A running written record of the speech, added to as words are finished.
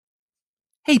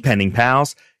Hey, Penning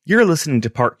Pals. You're listening to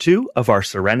part 2 of our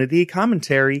Serenity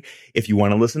commentary. If you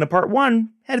want to listen to part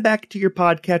 1, head back to your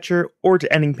podcatcher or to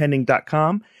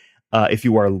endingpending.com. If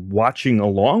you are watching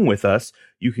along with us,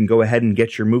 you can go ahead and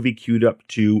get your movie queued up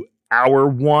to hour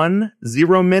 1,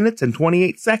 0 minutes and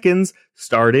 28 seconds,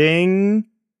 starting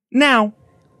now.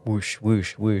 Whoosh,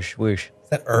 whoosh, whoosh, whoosh. Is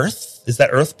that Earth? Is that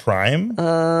Earth Prime?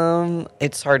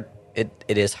 It's hard. It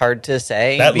is hard to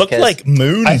say. That looked like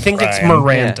Moon I think Prime. it's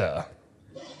Miranda.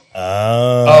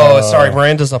 Oh, sorry.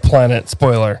 Miranda's a planet.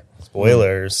 Spoiler.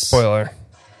 Spoilers.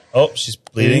 Oh, she's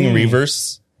bleeding in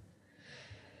reverse.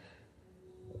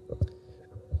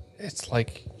 It's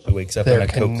like She wakes up they're in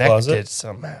a coat connected closet.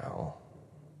 somehow.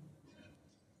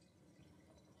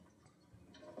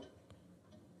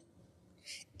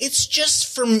 It's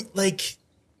just from, like...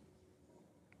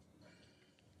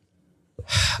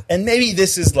 And maybe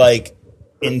this is, like,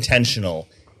 intentional.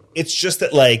 It's just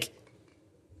that, like...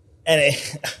 And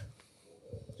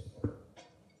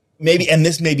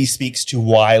this maybe speaks to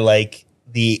why, like,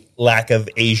 the lack of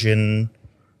Asian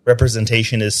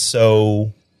representation is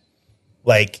so,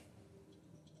 like,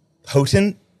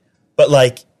 potent. But,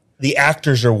 like, the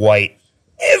actors are white.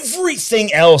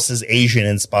 Everything else is Asian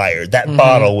inspired. That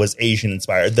bottle was Asian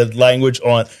inspired. The language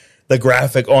on the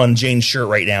graphic on Jane's shirt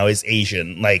right now is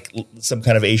Asian, like some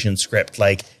kind of Asian script.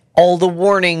 Like all the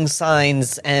warning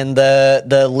signs and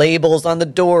the labels on the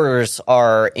doors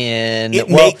are in.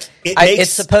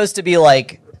 It's supposed to be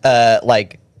like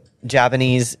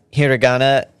Japanese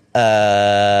hiragana.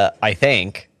 I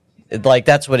think like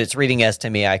that's what it's reading as to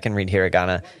me. I can read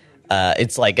hiragana.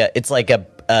 It's like a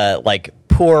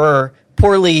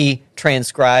poorly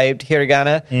transcribed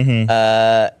hiragana,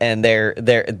 and they're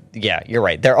you're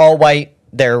right. They're all white.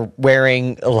 They're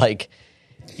wearing like,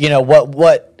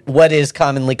 what is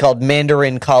commonly called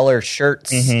Mandarin collar shirts.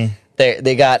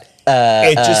 They got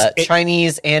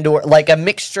Chinese and or like a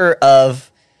mixture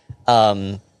of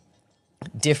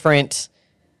different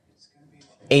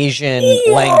Asian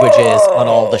languages on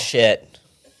all the shit.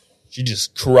 She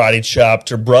just karate chopped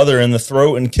her brother in the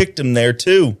throat and kicked him there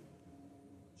too.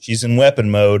 She's in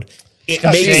weapon mode. It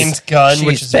makes James gun,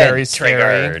 which is very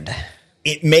triggered.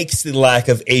 It makes the lack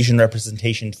of Asian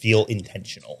representation feel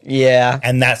intentional. Yeah.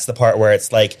 And that's the part where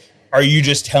it's like, are you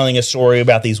just telling a story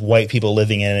about these white people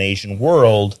living in an Asian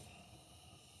world?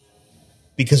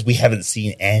 Because we haven't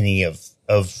seen any of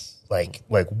like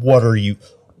what are you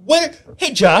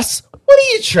hey Joss, what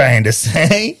are you trying to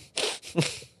say?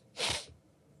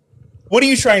 What are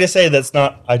you trying to say that's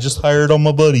not I just hired all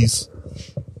my buddies?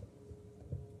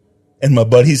 And my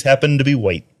buddies happen to be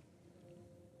white.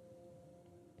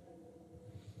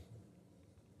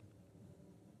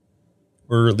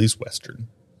 Or at least Western.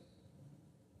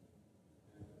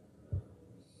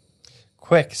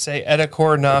 Quick, say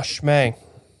Edakor na shmei.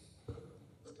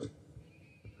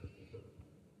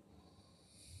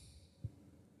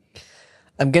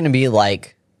 I'm going to be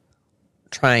like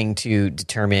trying to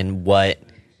determine what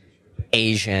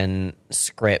Asian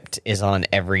script is on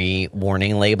every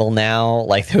warning label now.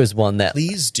 Like there was one that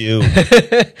Please do.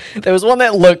 there was one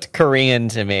that looked Korean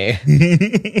to me.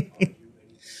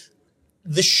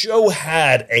 The show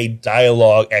had a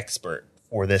dialogue expert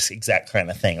for this exact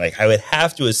kind of thing. Like I would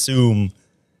have to assume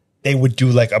they would do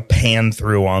like a pan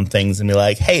through on things and be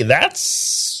like, hey,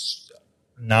 that's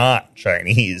not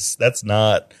Chinese. That's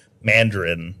not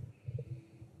Mandarin.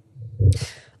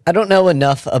 I don't know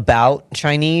enough about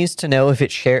Chinese to know if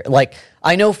it share. Like,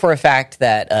 I know for a fact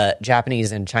that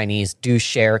Japanese and Chinese do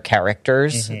share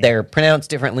characters. They're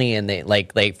pronounced differently, and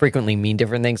they frequently mean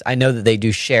different things. I know that they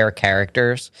do share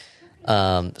characters.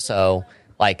 So,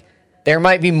 like, there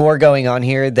might be more going on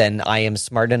here than I am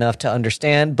smart enough to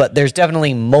understand. But there's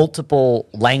definitely multiple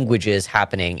languages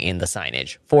happening in the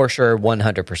signage for sure,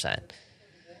 100%.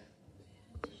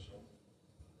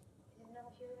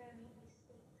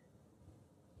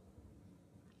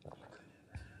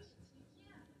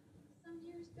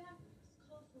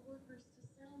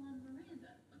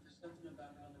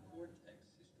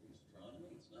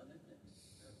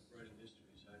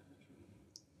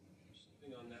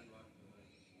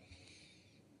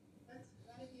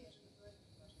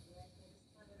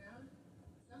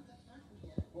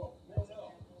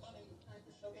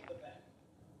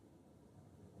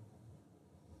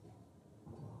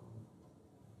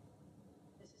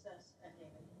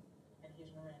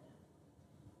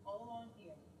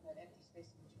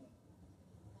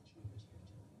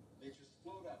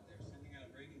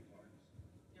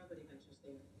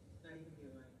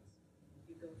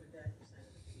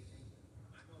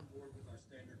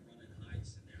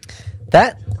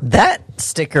 That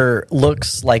sticker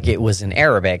looks like it was in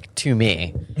Arabic to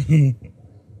me.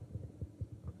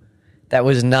 That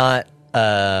was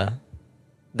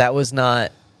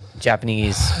not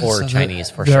Japanese or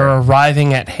Chinese for they're sure.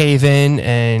 arriving at Haven,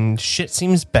 and shit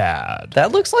seems bad.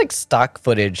 That looks like stock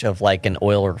footage of like an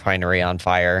oil refinery on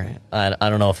fire. I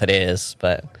don't know if it is,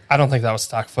 but I don't think that was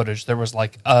stock footage. There was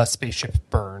like a spaceship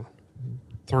burn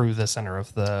through the center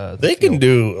of the They can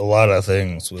do a lot of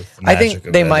things with the I magic think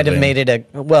of they might have editing. made it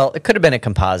it could have been a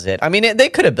composite. I mean, they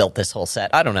could have built this whole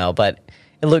set. I don't know, but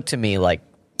it looked to me like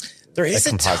There is a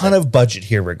composite. ton of budget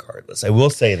here regardless. I will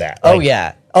say that. oh Like,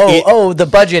 yeah. it- The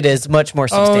budget is much more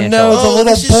Oh substantial. no, the Oh, little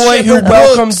this is boy who Shepherd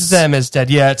welcomes Books. them is dead.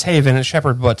 Yeah, it's Haven. It's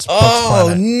Shepherd Books. Oh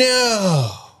Planet.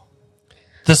 no.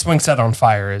 The swing set on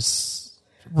fire is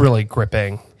really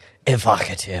gripping.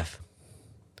 Evocative.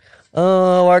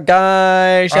 Oh, our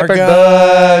guy, Our Shepherd guy,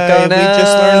 Book. Oh, we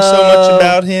just learned so much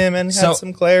about him and So had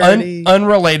some clarity.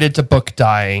 unrelated to Book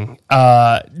dying,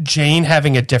 Jane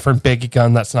having a different big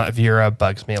gun that's not Vera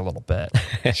bugs me a little bit.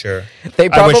 Sure. They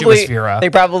I wish it was probably Vera. they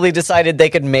probably decided they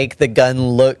could make the gun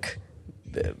look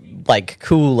like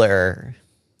cooler.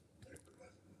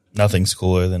 Nothing's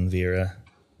cooler than Vera.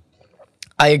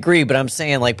 I agree, but I'm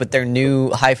saying like with their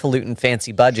new highfalutin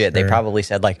fancy budget, they Sure. probably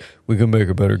said like we can make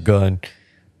a better gun.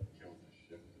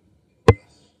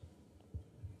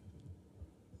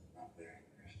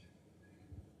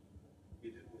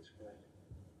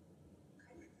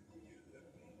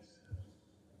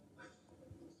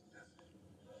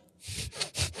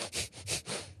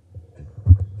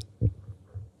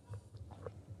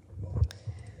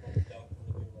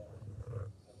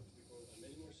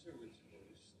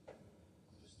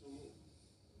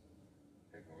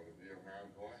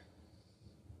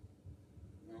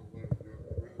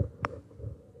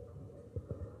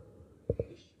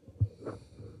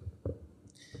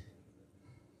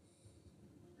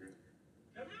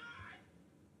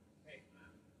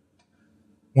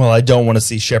 Well, I don't want to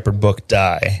see Shepherd Book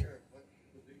die.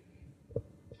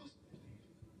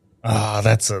 Ah,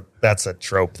 that's a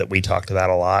trope that we talked about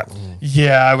a lot.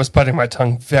 Yeah, I was biting my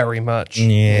tongue very much.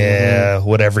 Yeah,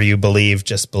 whatever you believe,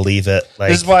 just believe it. Like,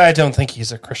 This is why I don't think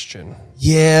he's a Christian.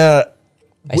 yeah,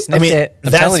 I sniffed it.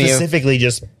 I'm that telling you. specifically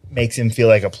just makes him feel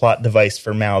like a plot device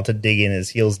for Mal to dig in his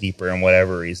heels deeper in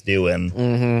whatever he's doing.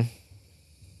 Mm-hmm.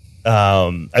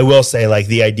 I will say, like,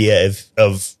 the idea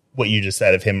of what you just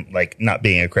said of him, like, not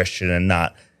being a Christian and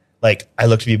not, like, I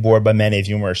look to be bored by many of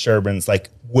you more sermons, like,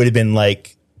 would have been,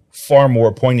 like, far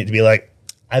more poignant to be like,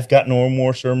 I've got no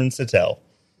more sermons to tell.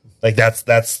 Like, this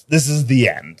is the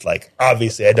end. Like,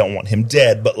 obviously, I don't want him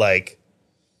dead, but, like,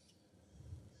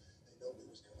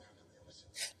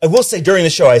 I will say during the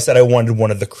show, I said I wanted one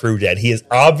of the crew dead. He is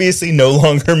obviously no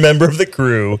longer a member of the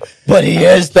crew. But he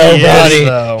is though, He is, buddy.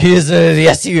 though. He is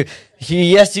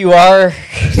yes you are.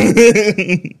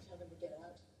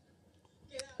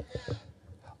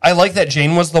 I like that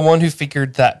Jane was the one who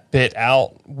figured that bit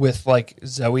out with like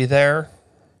Zoe there.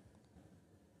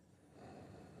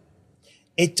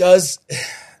 It does.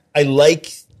 I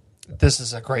like. This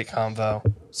is a great convo.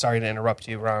 Sorry to interrupt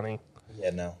you, Ronnie. Yeah,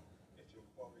 no. If your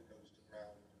quarry goes to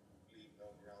ground, leave no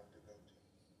ground to go to.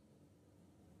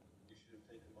 You should have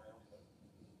taken my offer.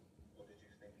 Or did you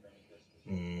think none of this was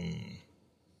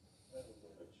I don't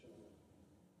know what you do.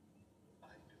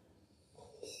 I do.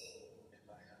 If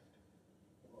I have to.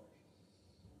 Why?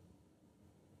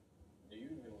 Do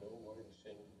you even know what is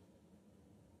sin?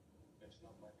 It's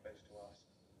not my place to ask.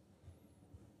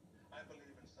 I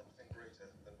believe in something greater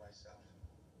than myself.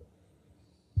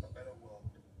 A better world.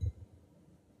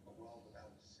 A world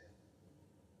without sin.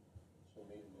 So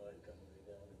me and mine come lay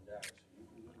down and die so you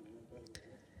can live a little better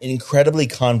world. Incredibly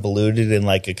convoluted in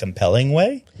like a compelling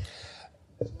way.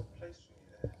 There's no place for me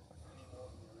there. Any more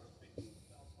than there is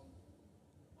for you.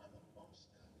 I'm a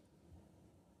monster.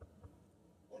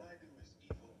 What I do is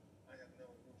evil. I have no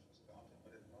illusions about it,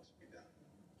 but it must be done.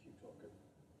 Keep talking.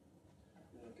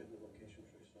 You're not getting the location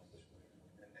for yourself this way.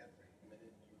 And every minute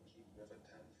you keep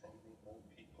Rivertown from me, more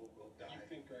people will die. You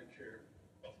think I care?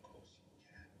 Of course you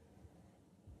can.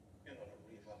 You're not a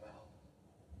Reaver, Mal.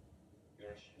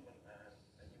 You're a human man,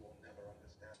 and you will never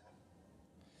understand how.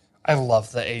 I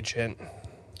love the agent.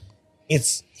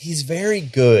 He's very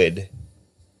good.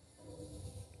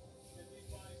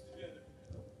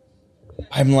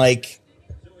 I'm like,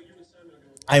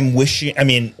 I'm wishing. I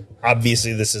mean,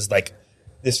 obviously, this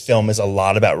film is a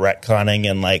lot about retconning,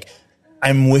 and like,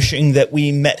 I'm wishing that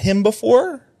we met him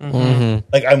before. Mm-hmm.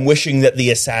 Like, I'm wishing that the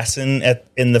assassin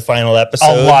in the final episode.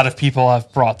 A lot of people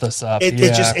have brought this up. It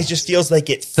just feels like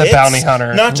it fits. The bounty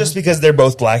hunter. Not just because they're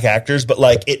both black actors, but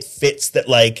like it fits that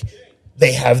like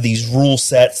they have these rule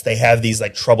sets. They have these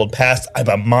like troubled past. I'm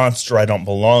a monster. I don't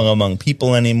belong among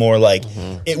people anymore. Like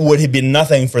it would have been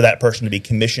nothing for that person to be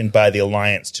commissioned by the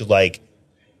Alliance to like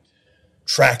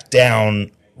track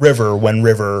down River when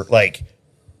River like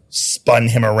spun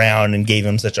him around and gave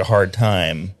him such a hard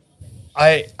time.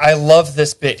 I love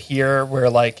this bit here where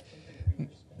like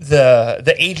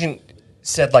the agent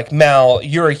said like, Mal,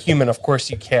 you're a human, of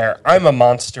course you care. I'm a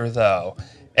monster though.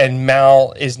 And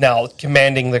Mal is now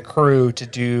commanding the crew to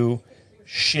do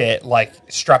shit like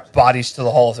strap bodies to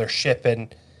the hull of their ship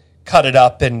and cut it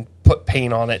up and put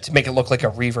paint on it to make it look like a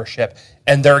Reaver ship.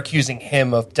 And they're accusing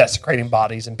him of desecrating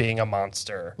bodies and being a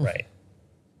monster. Right.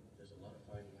 There's a lot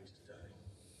of fine ways to die.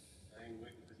 I ain't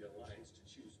waiting for the Alliance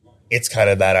to choose mine. It's kind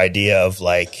of that idea of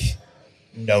like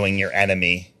knowing your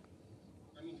enemy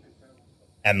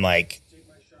and like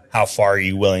how far are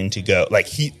you willing to go? Like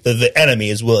the enemy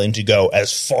is willing to go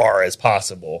as far as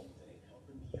possible,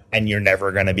 and you're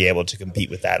never going to be able to compete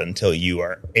with that until you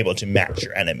are able to match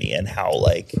your enemy. And how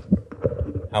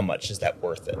much is that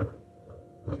worth it?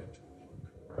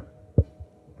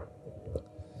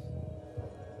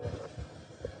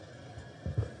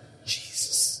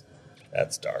 Jesus,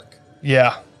 that's dark.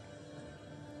 Yeah.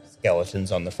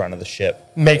 Skeletons on the front of the ship.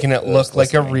 Making it look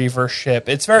like a listening. Reaver ship.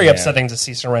 It's very Yeah. upsetting to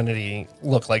see Serenity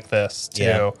look like this, too.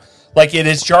 Yeah. Like, it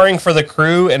is jarring for the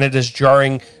crew, and it is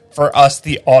jarring for us,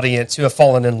 the audience, who have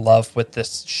fallen in love with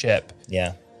this ship.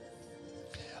 Yeah.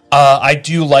 I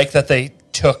do like that they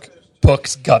took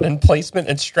Book's gun emplacement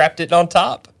and strapped it on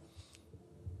top.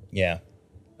 Yeah.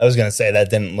 I was going to say that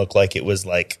didn't look like it was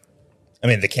like, I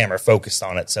mean, the camera focused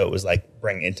on it, so it was like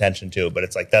bringing attention to it, but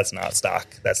it's like, that's not stock.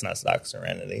 That's not stock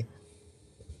Serenity.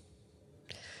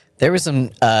 There was some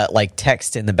like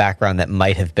text in the background that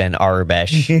might have been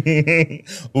Arabesh.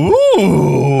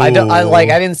 Ooh.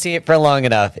 I didn't see it for long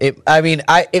enough. If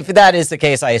that is the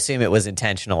case, I assume it was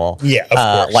intentional. Yeah,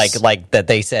 of course. Like that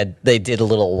they said they did a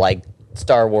little like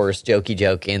Star Wars jokey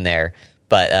joke in there,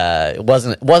 but it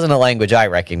wasn't a language I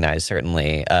recognize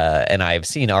certainly, and I've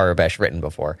seen Arabesh written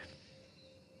before.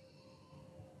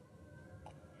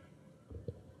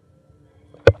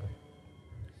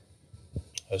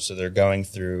 Oh, so they're going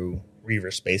through Reaver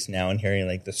space now and hearing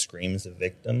like the screams of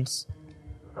victims.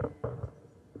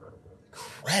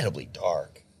 Incredibly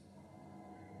dark.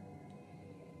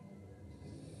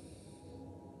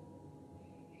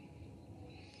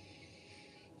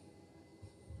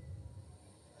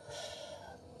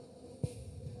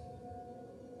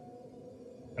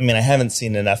 I mean, I haven't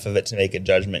seen enough of it to make a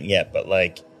judgment yet, but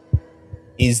like,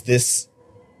 is this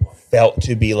felt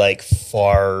to be like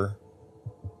far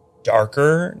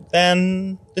darker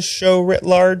than the show writ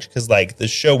large? Because like the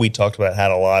show we talked about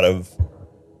had a lot of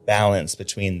balance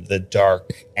between the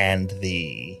dark and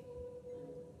the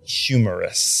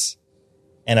humorous,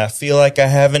 and I feel like I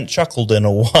haven't chuckled in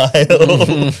a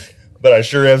while. But I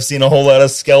sure have seen a whole lot of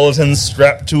skeletons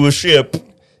strapped to a ship.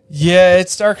 Yeah,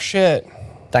 it's dark shit.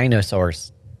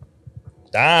 Dinosaurs.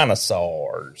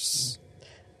 Dinosaurs.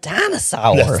 That's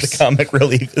the comic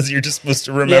relief, is you're just supposed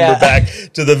to remember back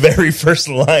to the very first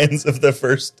lines of the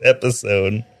first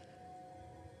episode.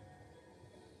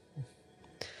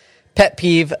 Pet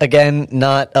peeve, again,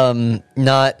 not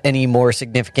any more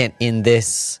significant in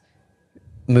this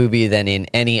movie than in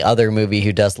any other movie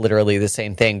who does literally the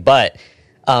same thing. But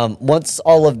once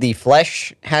all of the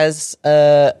flesh has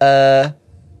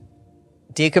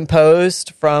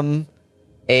decomposed from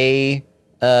a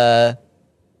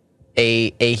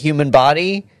human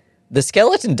body, the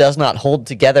skeleton does not hold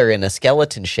together in a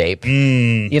skeleton shape.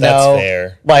 That's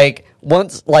fair. Like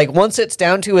once it's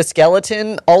down to a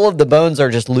skeleton, all of the bones are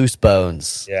just loose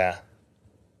bones. Yeah.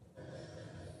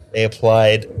 They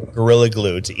applied Gorilla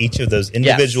Glue to each of those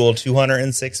individual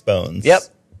 206 bones. Yep.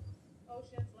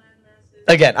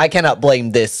 Again, I cannot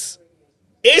blame this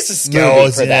It's a movie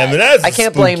skeleton. for that. I mean, that's I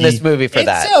can't blame this movie for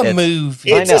that. It's a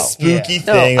movie. It's I a know. spooky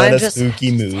No, thing I'm on a just-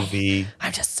 spooky movie.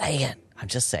 I'm just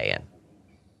saying.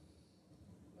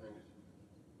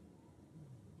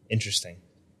 Interesting.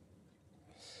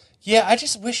 Yeah, I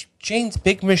just wish Jane's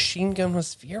big machine gun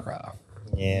was Vera.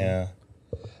 Yeah.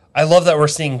 I love that we're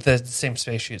seeing the same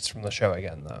spacesuits from the show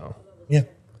again, though. Yeah.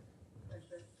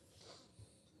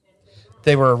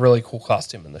 They were a really cool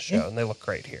costume in the show, and they look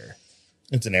great here.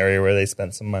 It's an area where they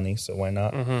spent some money, so why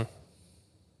not?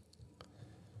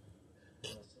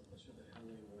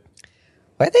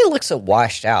 Why do they look so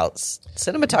washed out?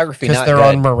 Cinematography Because not they're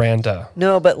good. on Miranda.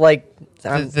 No, but like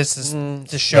This is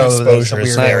to show The that exposure it's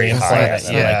is a weird very high. planet.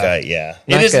 So Yeah. yeah.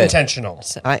 It Not is good. intentional.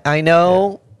 I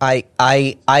know. I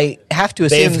have to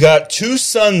assume. They've got 2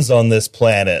 suns on this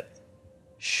planet.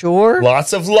 Sure.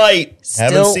 Lots of light.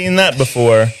 Haven't Still- seen that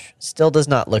before. Still does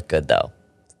not look good, though.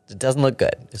 It doesn't look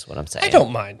good, is what I'm saying. I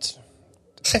don't mind.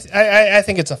 I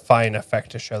think it's a fine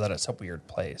effect to show that it's a weird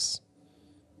place.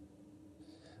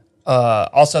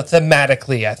 Also,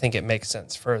 thematically, I think it makes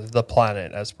sense for the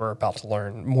planet as we're about to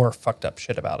learn more fucked up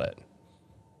shit about it.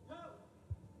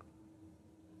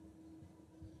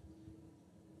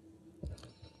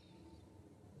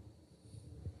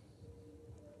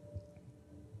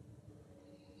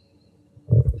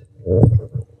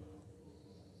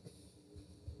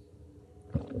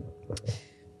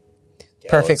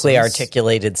 Perfectly Skeletons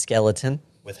articulated skeleton.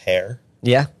 with hair.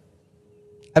 Yeah.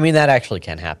 I mean, that actually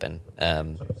can happen.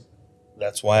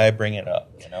 That's why I bring it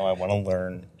up. You know, I want to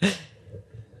learn.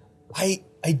 I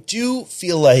do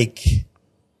feel like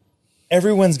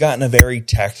everyone's gotten a very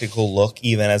tactical look,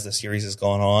 even as the series has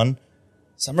gone on.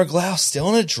 Summer Glau still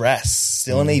in a dress,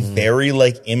 still in a very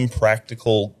like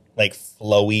impractical, like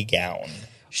flowy gown.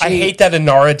 I hate that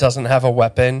Inara doesn't have a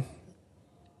weapon.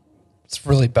 It's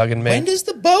really bugging me. When does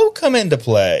the bow come into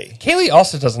play? Kaylee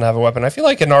also doesn't have a weapon. I feel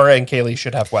like Inara and Kaylee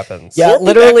should have weapons. Yeah, Or be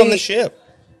literally. back on the ship.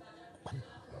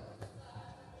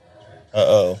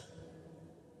 Uh-oh.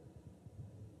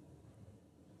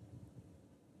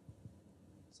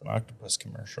 It's an octopus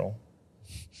commercial.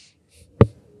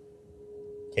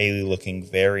 Kaylee looking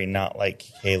very not like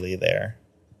Kaylee there.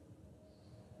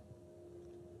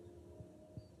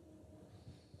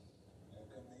 How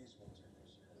come these ones are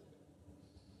preserved?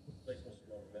 The place must have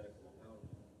gone medical without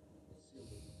them.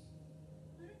 Sealed it.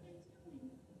 What are they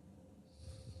doing?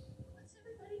 What's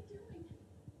everybody doing?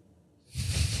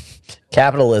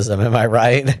 Capitalism, am I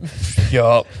right?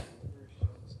 Yup.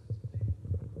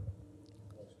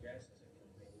 Those gases that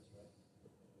kill babies, right?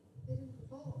 They didn't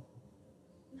fall.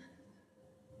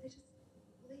 They just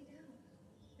lay down.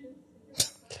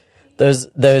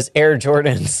 Those Air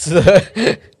Jordans. They're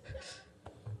everywhere.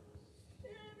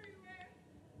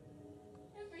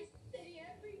 Every city,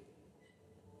 every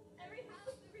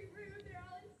house, every room, they're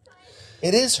all inside.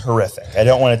 It is horrific. I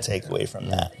don't want to take away from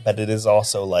that, but it is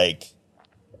also like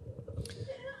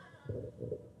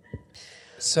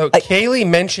So Kaylee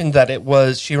mentioned that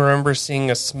she remembers seeing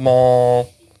a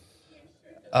small,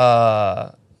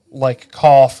 like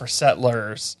call for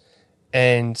settlers,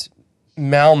 and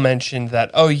Mal mentioned that,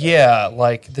 oh yeah,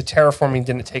 like the terraforming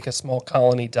didn't take a small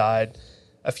colony died,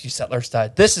 a few settlers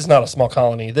died. This is not a small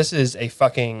colony. This is a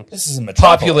fucking metropolis.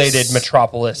 populated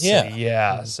metropolis Yeah. city.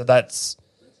 Yeah. So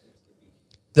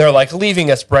they're like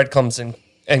leaving us breadcrumbs and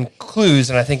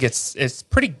clues, and I think it's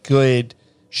pretty good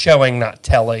showing, not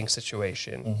telling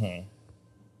situation. Mm-hmm.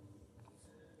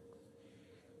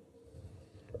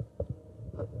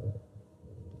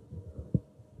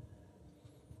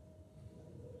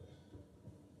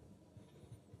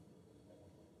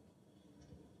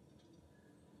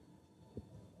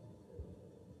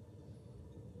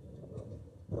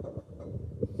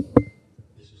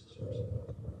 This is the source.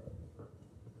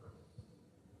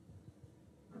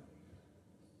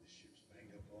 The ship's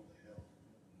banged up all the hell.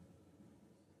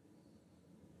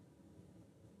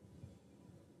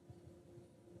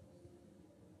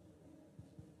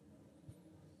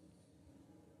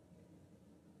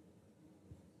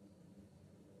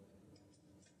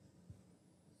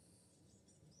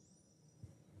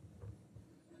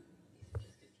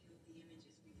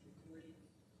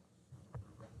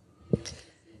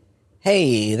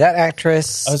 Hey, that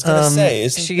actress. I was gonna say,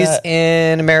 isn't she's that-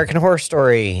 in American Horror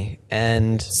Story,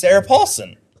 and Sarah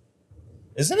Paulson,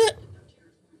 isn't it?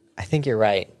 I think you're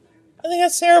right. I think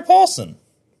that's Sarah Paulson.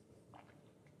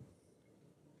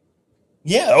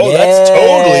 Yeah, that's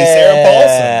totally Sarah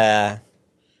Paulson. Yeah.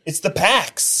 It's the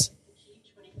Pax.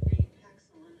 P23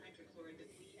 Paxil and hydrochloride that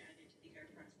we added to the air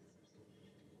processors.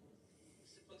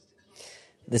 It's supposed to calm.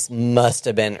 This must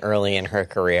have been early in her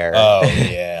career. Oh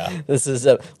yeah, This is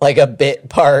like a bit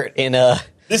part in a.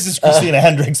 this is Christina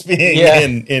Hendricks being yeah.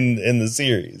 in the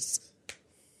series.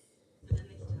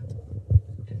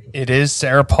 It is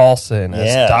Sarah Paulson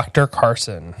as Yeah. Dr.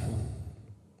 Carson.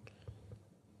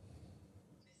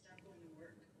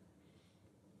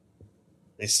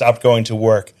 They stopped going to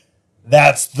work.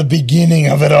 That's the beginning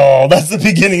of it all. That's the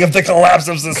beginning of the collapse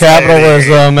of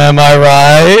society. am I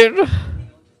right?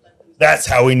 That's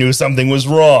how we knew something was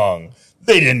wrong.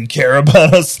 They didn't care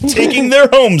about us taking their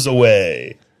homes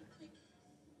away.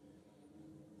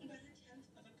 About 0.1%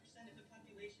 of the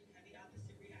population had the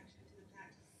opposite reaction to the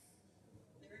pact.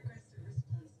 Their aggressive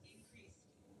response increased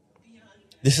beyond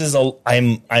that. This is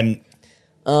I'm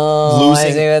Oh, Losing- I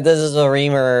see that this is a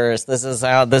Reavers. This is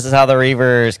how the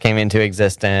Reavers came into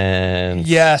existence.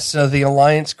 Yeah, so the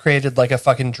Alliance created like a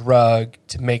fucking drug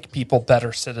to make people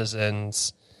better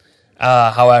citizens.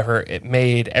 However, it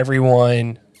made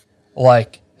everyone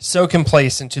like so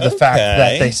complacent to the fact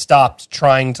that they stopped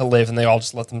trying to live and they all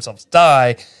just let themselves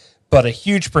die. But a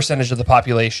huge percentage of the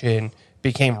population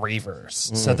became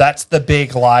Reavers. So that's the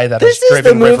big lie that has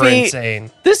driven River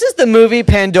insane. This is the movie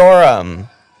Pandorum.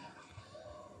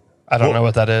 I don't know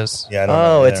what that is. Yeah, I don't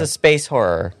know. Oh, it's a space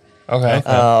horror. Okay.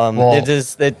 Well,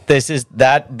 this is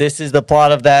the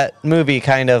plot of that movie,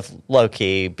 kind of low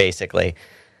key, basically.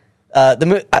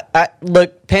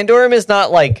 Look, Pandorum is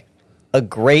not like a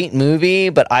great movie,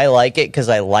 but I like it because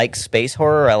I like space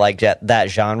horror. I like that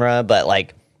genre. But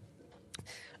like,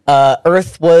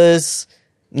 Earth was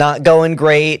not going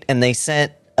great, and they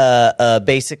sent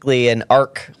basically an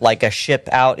ark, like a ship,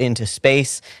 out into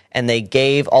space, and they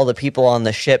gave all the people on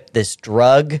the ship this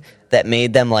drug that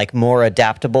made them like more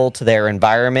adaptable to their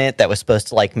environment, that was supposed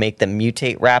to like make them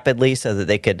mutate rapidly so that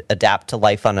they could adapt to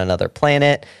life on another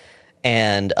planet.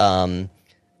 And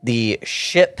the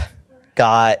ship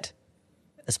got,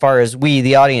 as far as we,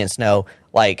 the audience, know,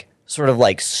 like sort of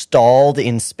like stalled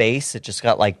in space. It just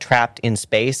got like trapped in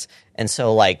space. And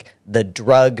so like the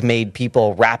drug made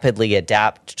people rapidly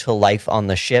adapt to life on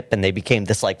the ship, and they became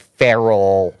this like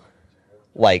feral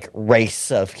like race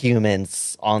of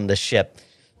humans on the ship.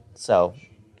 So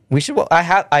we should.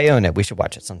 I own it. We should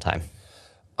watch it sometime.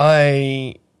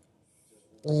 I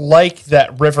like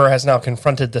that River has now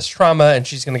confronted this trauma, and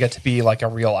she's going to get to be like a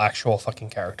real, actual fucking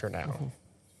character now.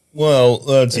 Well,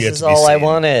 that's This yet is to be all I seen.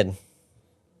 wanted.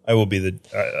 I will be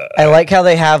the. I like how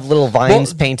they have little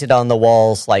vines painted on the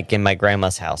walls, like in my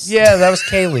grandma's house. Yeah, that was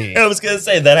Kaylee. I was gonna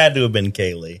say that had to have been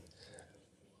Kaylee.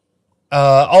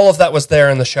 All of that was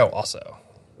there in the show, also.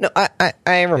 No,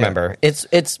 I remember. Yeah.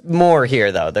 It's more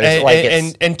here though.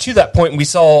 There's and to that point, we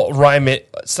saw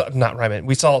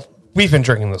we've been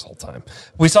drinking this whole time.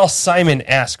 We saw Simon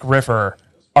ask River,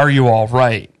 "Are you all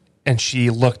right?" And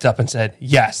she looked up and said,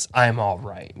 "Yes, I'm all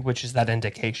right," which is that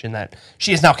indication that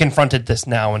she has now confronted this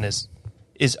now and is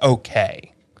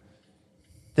okay.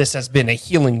 This has been a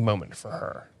healing moment for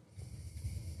her.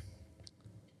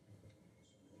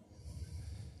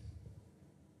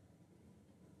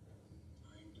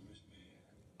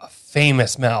 A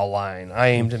famous Mal line. I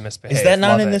aim to misbehave. Is that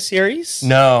not Love in it. the series?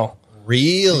 No.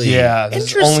 Really? Yeah,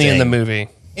 this is only in the movie.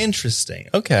 Interesting.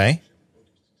 Okay.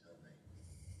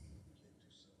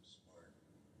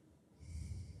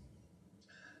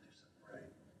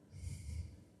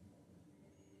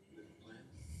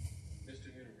 Mr.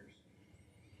 Universe,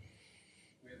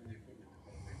 we have the equipment to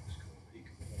make this code. He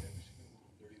can put every single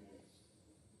 30 worlds.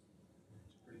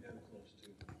 It's pretty damn close,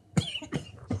 too. Still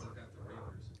got the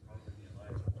Raiders and probably the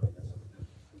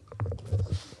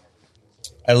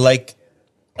Alliance.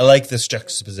 I like this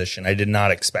juxtaposition. I did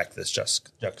not expect this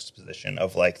juxtaposition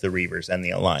of like the Reavers and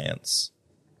the Alliance,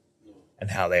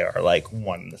 and how they are like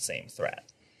one and the same threat.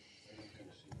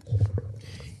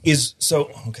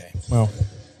 Okay. Well,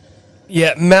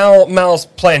 Yeah, Mal's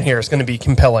plan here is going to be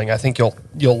compelling. I think you'll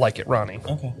like it, Ronnie.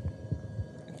 okay.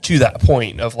 To that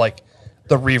point of like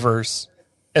the Reavers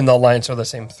and the Alliance are the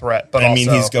same threat, but I mean,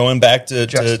 also he's going back to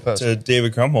juxtaposed.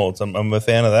 David Krumholtz. I'm a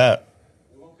fan of that.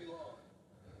 It won't be long.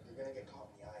 You're going to get caught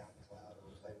in the eye on the cloud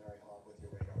and play very hard with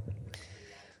your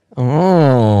radar.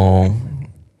 Oh,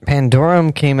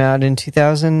 Pandorum came out in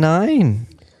 2009.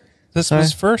 This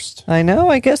was first. I know.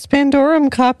 I guess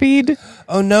Pandorum copied.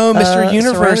 Oh no, Mr.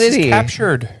 Universe Serenity. is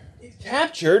captured.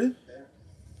 Captured?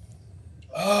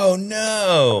 Oh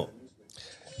no!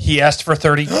 He asked for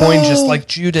 30 coins just like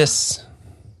Judas.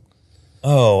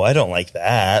 Oh, I don't like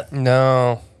that.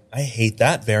 No. I hate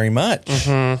that very much.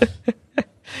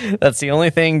 That's the only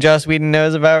thing Joss Whedon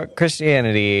knows about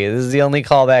Christianity. This is the only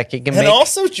callback he can And make.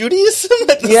 also Judaism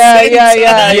at the Yeah, same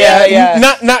yeah. time.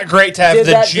 Not great to have Did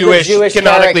the that to the Jewish, Jewish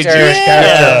canonically character. Jewish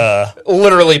character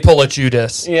literally pull a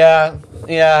Judas. Yeah.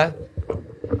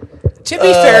 To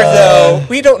be fair, though,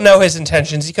 we don't know his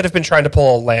intentions. He could have been trying to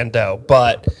pull a Lando,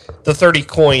 but the 30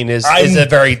 coin is a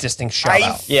very distinct shout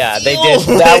out. Yeah, they feel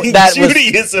did. like That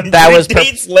Judaism was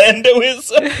predates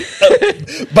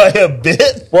Landoism by a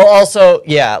bit. well, also,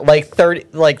 yeah, like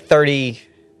 30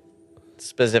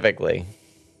 specifically.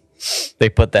 They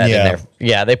put that in Yeah. there.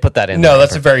 Yeah, they put that in No, there.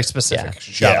 that's a very specific Yeah.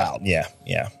 shout out. Yeah.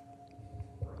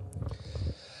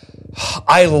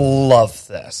 I love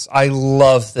this. I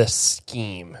love this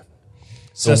scheme.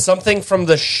 So something from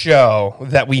the show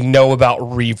that we know about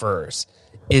Reavers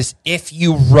is if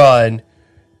you run,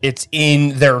 it's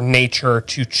in their nature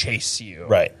to chase you.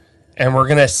 Right. And we're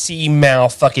going to see Mal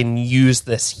fucking use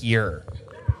this here.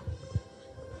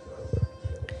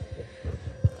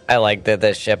 I like that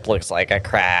this ship looks like a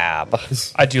crab.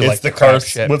 I do It's like the crab curse.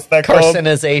 shit. What's that called?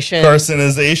 Carcinization.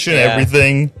 Carcinization, Yeah.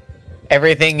 everything.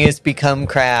 Everything is become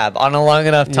crab. On a long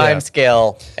enough time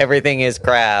scale, everything is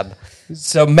crab.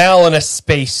 So Mal in a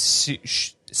space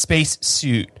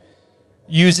suit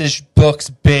uses Book's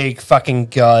big fucking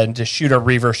gun to shoot a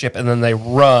Reaver ship, and then they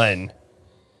run.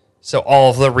 So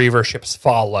all of the Reaver ships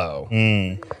follow.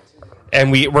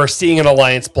 And we're seeing an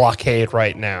Alliance blockade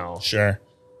right now. Sure.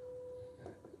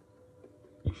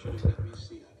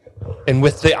 And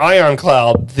with the ion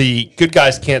cloud, the good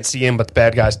guys can't see in, but the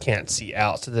bad guys can't see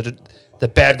out. So that the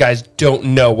bad guys don't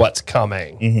know what's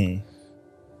coming.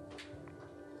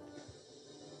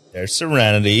 There's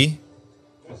Serenity.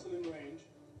 Vessel in range.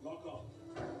 Lock on.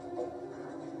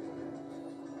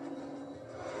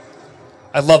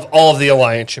 I love all of the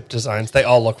Alliance ship designs. They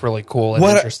all look really cool and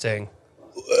interesting.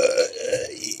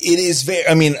 It is very.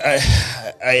 I mean, I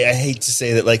hate to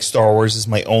say that like Star Wars is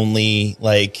my only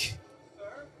like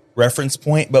reference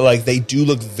point, but like they do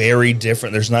look very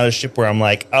different. There's not a ship where I'm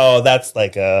like, oh, that's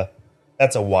a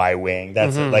Y-wing.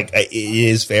 That's it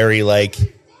is very like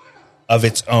of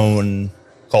its own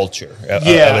culture.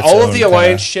 All of the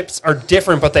Alliance ships are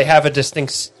different, but they have a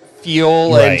distinct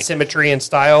feel and symmetry and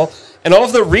style. And all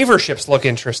of the Reaver ships look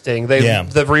interesting.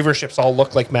 The Reaver ships all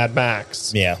look like Mad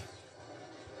Max. Yeah.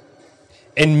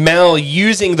 And Mal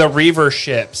using the Reaver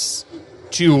ships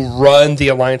to run the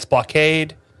Alliance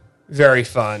blockade, very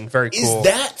fun, very cool. Is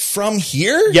that from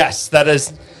here? Yes, that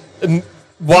is.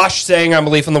 Wash saying "I'm a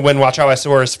leaf on the wind, watch how I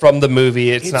soar" is from the movie.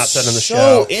 It's not said in the show.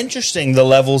 So interesting, the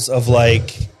levels of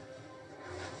like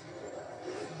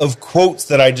of quotes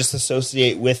that I just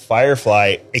associate with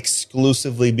Firefly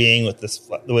exclusively being with this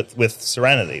with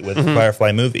Serenity, with the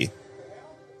Firefly movie.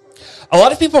 A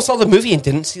lot of people saw the movie and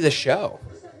didn't see the show.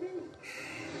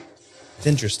 It's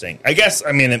interesting. I guess,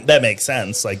 I mean, that makes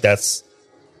sense. Like, that's...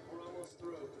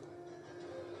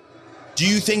 Do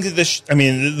you think that this... I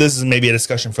mean, this is maybe a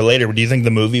discussion for later, but do you think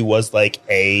the movie was, like,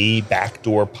 a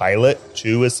backdoor pilot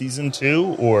to a season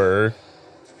 2? Or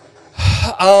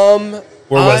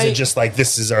was it just, like,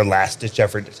 this is our last-ditch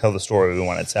effort to tell the story we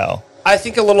want to tell? I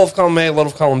think a little of column A, a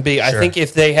little of column B. Sure. I think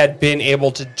if they had been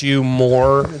able to do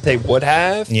more, they would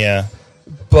have. Yeah.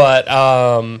 But,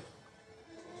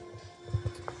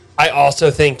 I also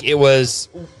think it was,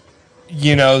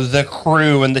 you know, the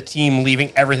crew and the team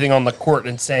leaving everything on the court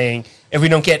and saying, if we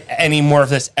don't get any more of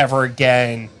this ever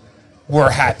again,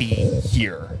 we're happy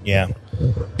here. Yeah.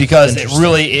 Because it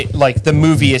really, like, the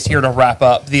movie is here to wrap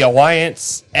up the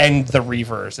Alliance and the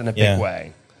Reavers in a big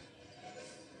way.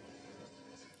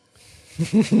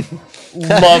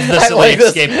 Love the silly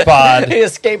escape pod. The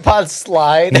escape pod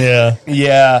slide. Yeah.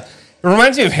 Yeah. It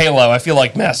reminds me of Halo. I feel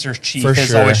like Master Chief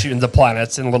is always shooting the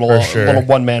planets in little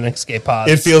one-man escape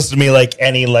pods. It feels to me like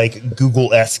any like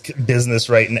Google-esque business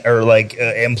or like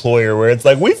employer where it's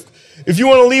like, if you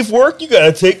want to leave work, you got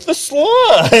to take the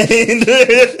slide.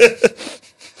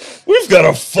 We've got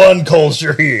a fun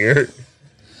culture here.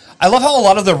 I love how a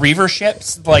lot of the Reaver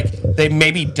ships, like, they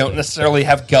maybe don't necessarily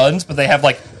have guns, but they have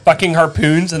like fucking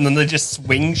harpoons and then they just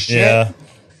swing shit. Yeah.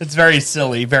 It's very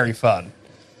silly, very fun.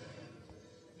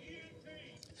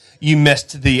 You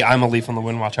missed the "I'm a leaf on the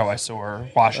wind, watch how I soar."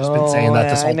 Wash has been saying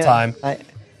that this whole time.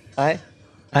 I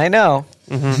know.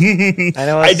 Mm-hmm. I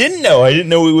know. I didn't know. I didn't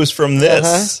know it was from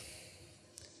this.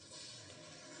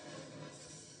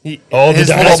 His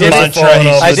little mantra.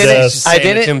 I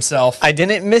didn't himself. I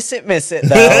didn't miss it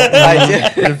though. I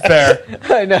did. Fair.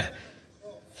 I know.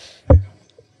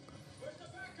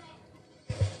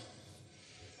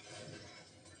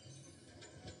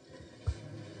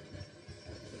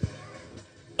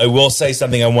 I will say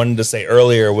something I wanted to say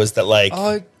earlier was that, like...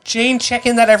 Jane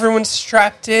checking that everyone's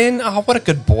strapped in. Oh, what a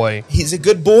good boy. He's a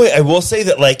good boy. I will say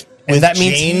that, like... And that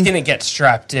means he didn't get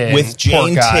strapped in. With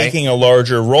Jane taking a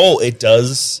larger role, it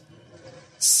does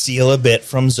steal a bit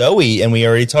from Zoe. And we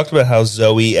already talked about how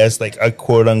Zoe, as, like, a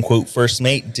quote-unquote first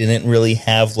mate, didn't really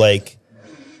have, like,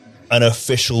 an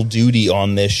official duty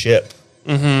on this ship.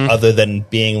 Mm-hmm. Other than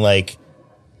being like,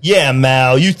 yeah,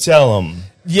 Mal, you tell him.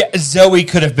 Yeah, Zoe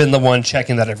could have been the one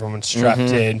checking that everyone's strapped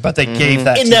in, but they gave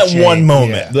that in to that Jane. one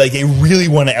moment. Yeah. Like, they really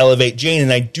want to elevate Jane,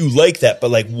 and I do like that.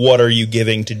 But like, what are you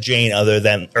giving to Jane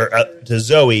to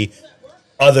Zoe,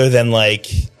 other than like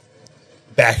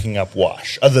backing up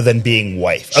Wash, other than being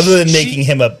wife, other than making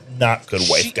him a not good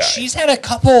wife guy? She's had a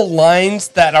couple lines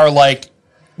that are like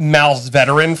Mal's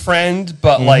veteran friend,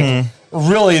 but like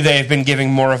really they've been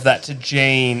giving more of that to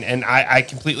Jane, and I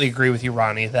completely agree with you,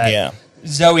 Ronnie, that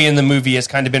Zoe in the movie has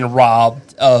kind of been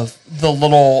robbed of the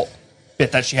little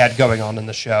bit that she had going on in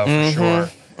the show, for sure.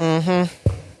 Mm-hmm.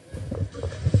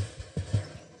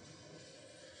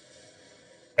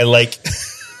 I like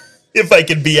if I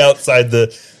could be outside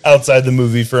the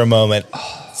movie for a moment.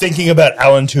 thinking about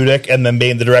Alan Tudyk and then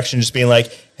being the direction, just being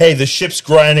like, "Hey, the ship's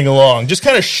grinding along." Just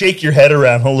kind of shake your head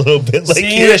around a little bit, like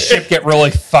Seeing the ship get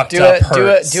really fucked up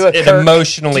hurts. It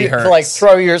emotionally hurts. Like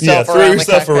throw yourself throw around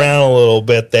yourself the cockpit. around a little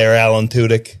bit there, Alan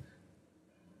Tudyk.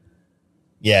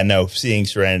 Yeah, no, seeing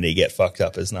Serenity get fucked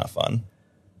up is not fun.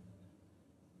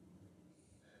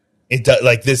 It does,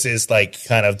 like, this is like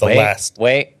kind of the last.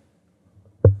 Wait.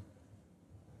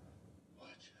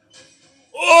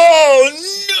 Oh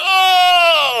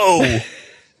no!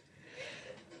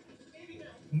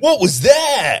 What was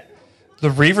that? The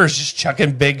Reaver's just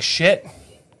chucking big shit.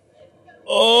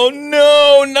 Oh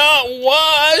no, not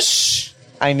Wash!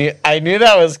 I knew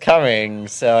that was coming,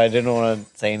 so I didn't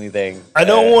want to say anything. I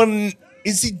don't want.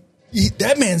 Is he?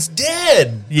 That man's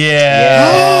dead.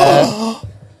 Yeah.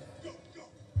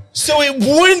 So it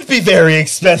wouldn't be very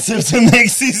expensive to make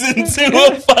season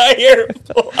 2 of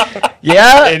Firefly.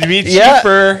 Yeah, It'd be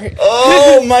cheaper.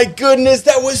 Oh my goodness,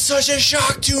 that was such a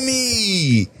shock to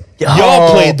me. Oh.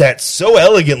 Y'all played that so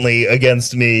elegantly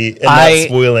against me and not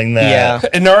spoiling that. Yeah.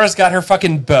 Inara's got her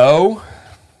fucking bow.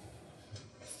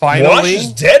 Finally. Wash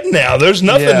is dead now. There's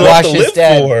nothing Yeah. left Wash to is live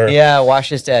dead. for. Yeah,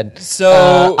 Wash is dead.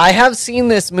 So- I have seen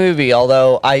this movie,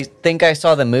 although I think I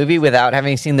saw the movie without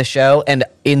having seen the show, and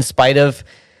in spite of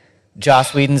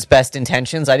Joss Whedon's best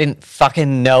intentions, I didn't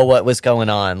fucking know what was going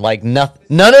on. Like, none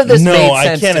of this made No, I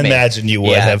sense can't to me. imagine you would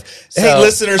Yeah. have. Hey, So-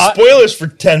 listeners, spoilers for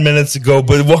 10 minutes ago,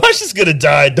 but Wash is going to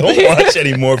die. Don't watch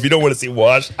anymore if you don't want to see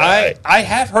Wash die. I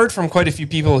have heard from quite a few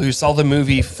people who saw the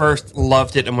movie first,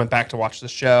 loved it, and went back to watch the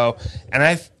show. And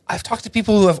I've talked to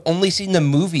people who have only seen the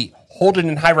movie, hold it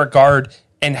in high regard,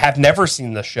 and have never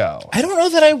seen the show. I don't know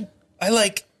that I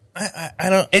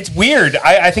don't. It's weird.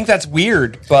 I think that's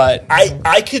weird, but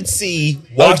I could see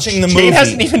watching the movie. Jane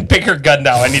has an even bigger gun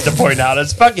now, I need to point out.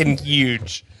 It's fucking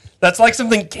huge. That's like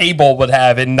something Cable would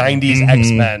have in 90s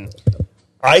X-Men.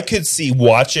 I could see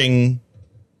watching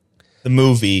the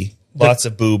movie. Lots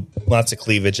of boob, lots of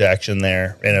cleavage action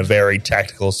there, in a very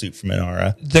tactical suit from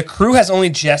Inara. The crew has only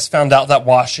just found out that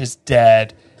Wash is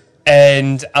dead,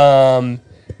 and I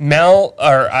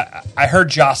heard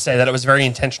Joss say that it was very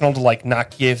intentional to like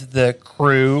not give the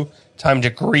crew time to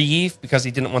grieve because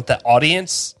he didn't want the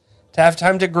audience to have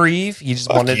time to grieve. He just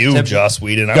wanted to Joss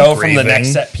Whedon. I'm go from the grieving.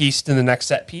 next set piece to the next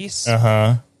set piece.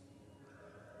 Uh-huh.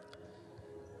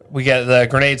 We get the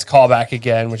grenades callback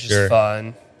again, which Sure. is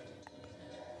fun.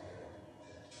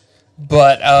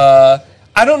 But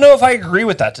I don't know if I agree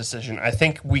with that decision. I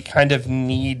think we kind of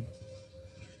need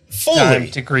time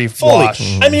to grieve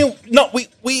Wash. I mean, no, we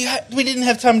didn't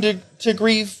have time to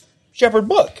grieve Shepherd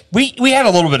Book. We had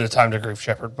a little bit of time to grieve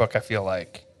Shepherd Book, I feel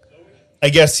like. I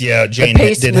guess, yeah, Jane The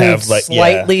pace did moved have like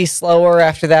slightly slower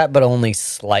after that, but only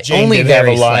slightly. Jane Only did have a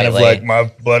very line slightly. of like,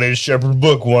 my buddy Shepherd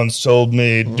Book once told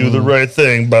me, do the right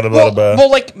thing, blah, blah, blah, blah. Well,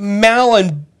 like Mal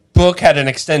and Book had an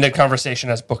extended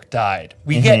conversation as Book died.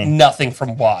 We get nothing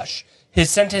from Wash. His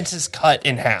sentence is cut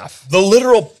in half. The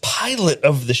literal pilot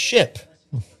of the ship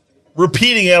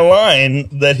repeating a line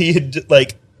that he had,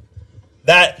 like,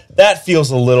 that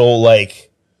feels a little like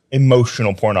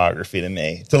emotional pornography to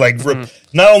me. To like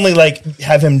not only like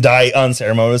have him die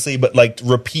unceremoniously, but like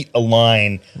repeat a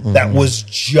line that was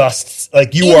just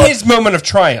like In his moment of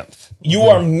triumph. you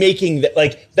are making that,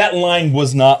 like, that line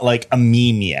was not like a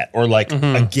meme yet or like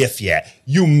a gif yet.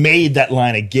 You made that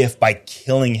line a gif by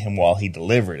killing him while he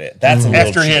delivered it. That's a little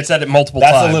After he cheap. had said it multiple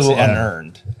That's times. a little yeah.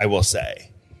 unearned, I will say.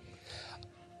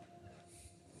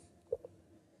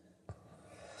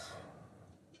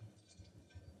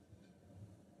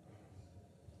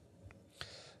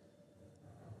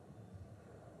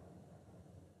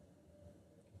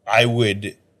 I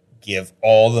would give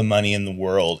all the money in the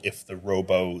world if the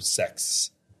robo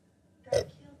sex. That killed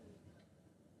me.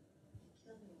 He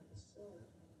killed me with his sword.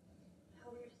 How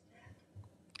weird is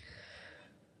that?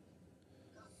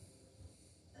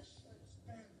 That sword's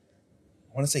bad.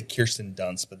 I want to say Kirsten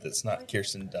Dunst, but that's not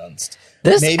Kirsten Dunst.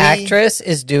 This Maybe- actress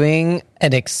is doing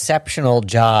an exceptional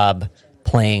job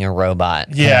playing a robot.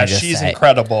 can Yeah, I just she's say.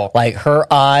 incredible. Like, her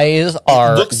eyes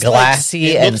are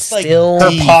glassy and still. Her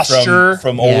Dee posture.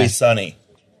 from Yeah. Always Sunny,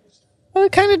 Well,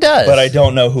 it kind of does. but I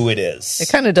don't know who it is. It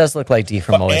kind of does look like Dee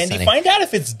from Always Andy, Sunny. find out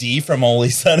if it's Dee from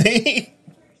Always Sunny.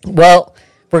 Well,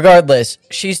 regardless,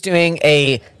 she's doing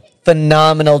a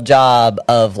phenomenal job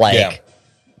of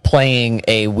playing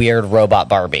a weird robot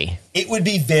Barbie. It would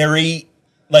be very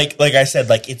like I said,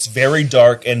 like, it's very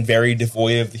dark and very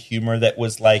devoid of the humor that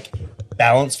was like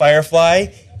Balance Firefly.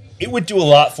 It would do a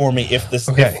lot for me if if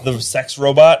the sex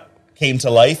robot came to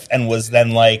life and was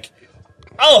then like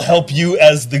I'll help you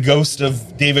as the ghost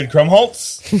of David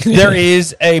Krumholtz. There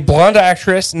is a blonde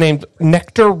actress named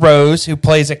Nectar Rose who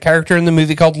plays a character in the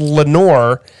movie called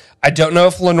Lenore. I don't know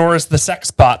if Lenore is the sex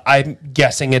bot. I'm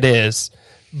guessing it is.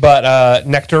 But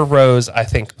Nectar Rose, I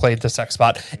think, played the sex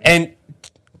bot. And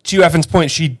to Evan's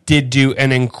point, she did do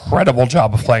an incredible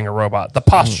job of playing a robot. The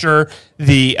posture,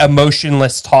 the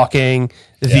emotionless talking,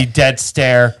 the dead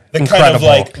stare. The incredible.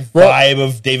 kind of vibe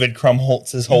of David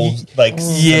Krumholtz's whole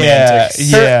semantics.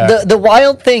 The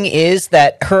wild thing is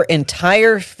that her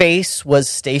entire face was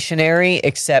stationary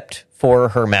except for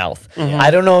her mouth. I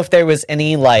don't know if there was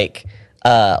any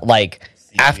After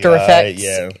Effects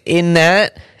in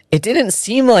that. It didn't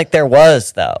seem like there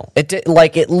was, though. It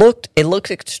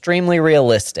looked extremely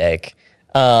realistic.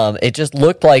 It just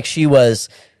looked like she was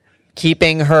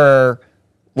keeping her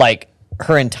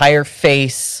entire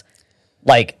face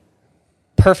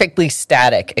perfectly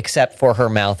static except for her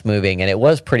mouth moving, and it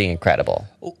was pretty incredible.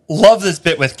 Love this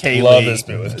bit with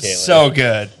Kaylee. So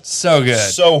good. So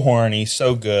good. So horny.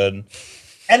 So good.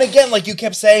 And again, you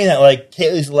kept saying that,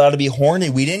 Kaylee's allowed to be horny.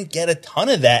 We didn't get a ton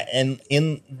of that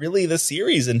in really the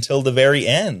series until the very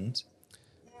end.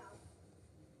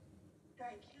 Try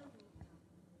to kill me.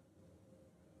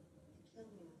 Kill me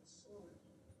with a sword.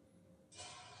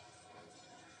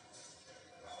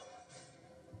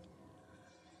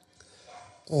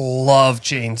 Love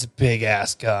Jane's big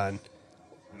ass gun.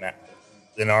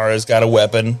 Inara's got a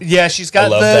weapon. Yeah, she's got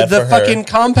the for fucking her.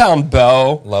 compound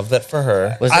bow. Love that for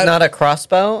her. Was it not a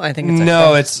crossbow? I think it's a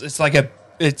No, it's like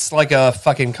a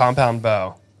fucking compound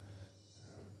bow.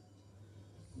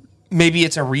 Maybe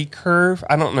it's a recurve.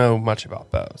 I don't know much about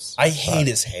bows. I hate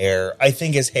his hair. I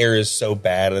think his hair is so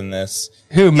bad in this.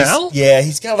 Who, Mel? Yeah,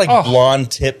 he's got blonde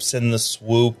tips in the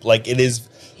swoop. It is.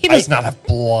 He does not have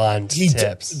blonde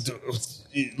tips.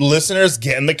 Listeners,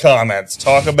 get in the comments.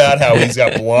 Talk about how he's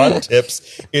got blonde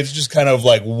tips. It's just kind of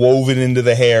woven into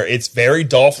the hair. It's very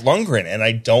Dolph Lundgren, and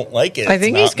I don't like it. I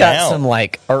think he's got some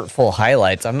artful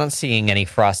highlights. I'm not seeing any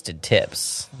frosted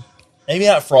tips. Maybe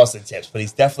not frosted tips, but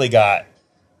he's definitely got.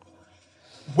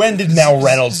 When did Mal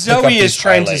Reynolds? pick up Zoe is these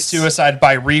trying highlights? to suicide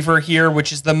by Reaver here,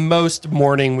 which is the most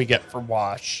mourning we get for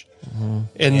Wash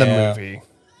in the movie.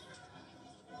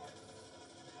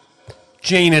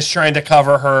 Jane is trying to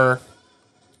cover her.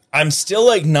 I'm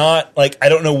still not I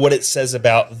don't know what it says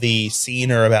about the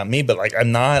scene or about me, but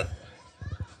I'm not.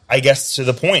 I guess to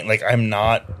the point, I'm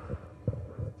not.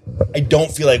 I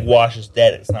don't feel like Wash is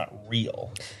dead. It's not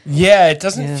real. Yeah, it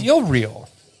doesn't feel real.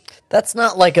 That's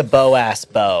not like a bow-ass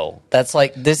bow. That's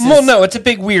this is... Well, no, it's a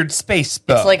big weird space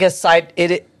bow. It's like a side...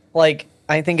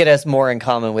 I think it has more in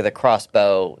common with a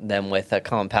crossbow than with a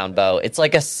compound bow. It's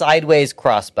like a sideways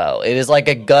crossbow. It is like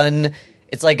a gun...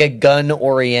 It's like a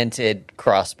gun-oriented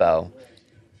crossbow.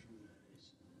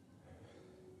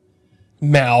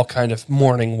 Mal kind of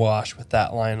mourning Wash with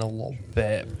that line a little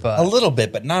bit. But A little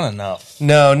bit, but not enough.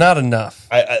 No, not enough.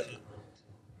 I Do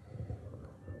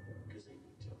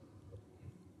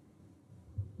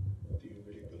you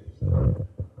really believe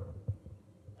that?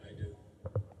 I do.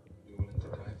 You willing to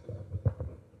die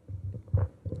for that?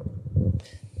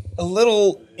 a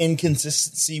little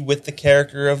inconsistency with the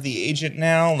character of the agent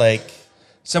now.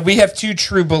 So we have two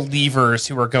true believers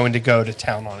who are going to go to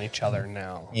town on each other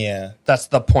now. Yeah. That's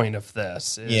the point of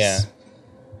this. Yeah.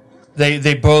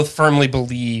 They both firmly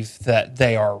believe that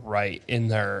they are right in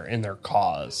their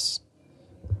cause.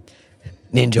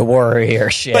 Ninja warrior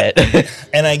shit.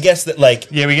 And I guess that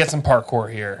Yeah, we get some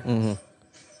parkour here. and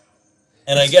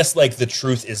I guess the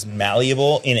truth is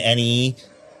malleable in any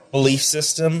belief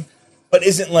system, but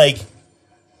isn't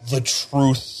the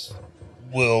truth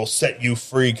will set you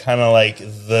free kind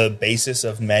of the basis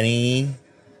of many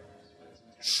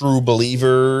true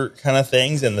believer kind of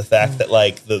things, and the fact that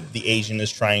the Asian is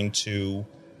trying to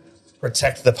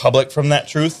protect the public from that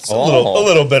truth. So a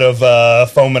little bit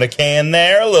of foam in a can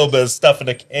there, a little bit of stuff in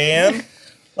a can.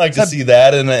 To see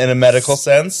that in a medical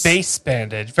sense. Space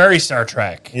bandage, very Star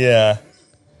Trek. Yeah.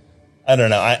 I don't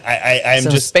know. I'm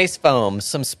some just space foam.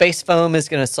 Some space foam is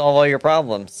going to solve all your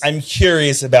problems. I'm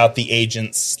curious about the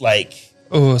agents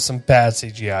Oh, some bad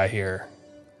CGI here.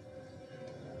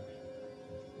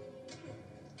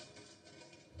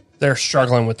 They're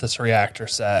struggling with this reactor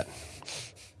set.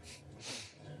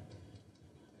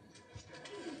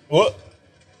 what?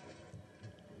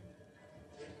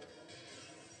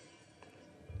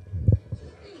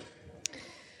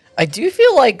 I do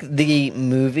feel like the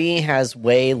movie has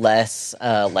way less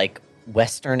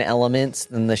Western elements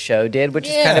than the show did, which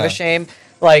is kind of a shame.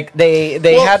 They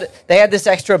had this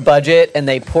extra budget and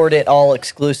they poured it all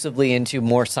exclusively into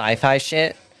more sci-fi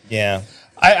shit. Yeah.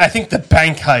 I think the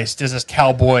bank heist is as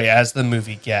cowboy as the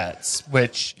movie gets,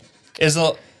 which is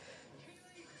a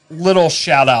little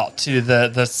shout out to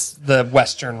the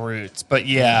Western roots. But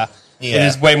yeah, it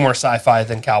is way more sci-fi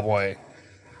than cowboy.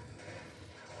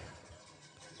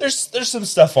 There's some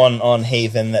stuff on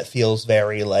Haven that feels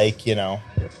very like,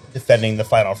 defending the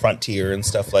final frontier and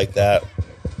stuff like that.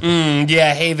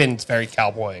 Yeah, Haven's very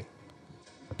cowboy.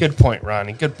 Good point,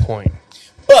 Ronnie. Good point.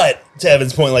 But to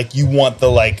Evan's point, like you want the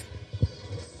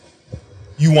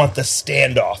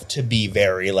standoff to be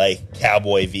very like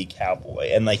cowboy v cowboy,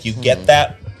 and like you get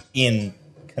that in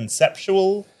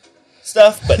conceptual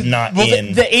stuff, but not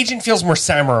in the agent feels more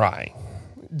samurai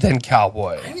than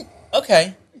cowboy.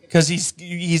 Okay. Because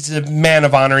he's a man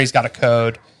of honor. He's got a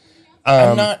code.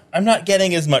 I'm not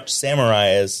getting as much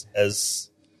samurai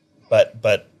but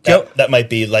that might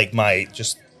be like my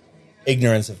just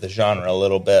ignorance of the genre a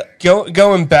little bit.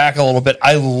 Going back a little bit,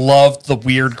 I loved the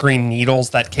weird green needles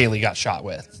that Kaylee got shot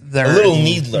with. They're a little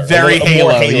needler, very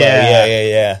Halo.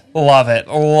 Yeah. Love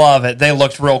it. They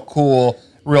looked real cool,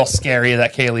 real scary.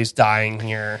 That Kaylee's dying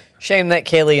here. Shame that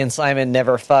Kaylee and Simon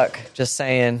never fuck. Just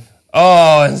saying.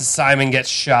 Oh, and Simon gets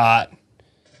shot.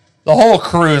 The whole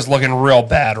crew is looking real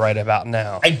bad right about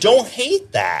now. I don't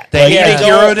hate that. They need a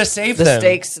hero to save them.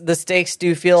 The stakes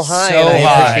do feel high, So and I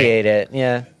high. appreciate it.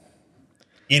 Yeah.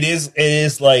 It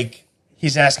is like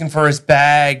He's asking for his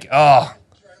bag. Oh,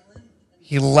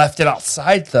 he left it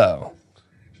outside though.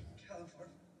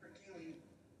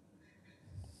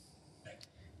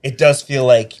 it does feel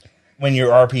like when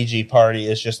your RPG party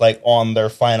is just like on their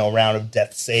final round of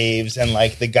death saves, and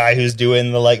like the guy who's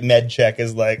doing the like med check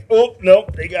is like, oh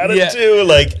nope, they got it too.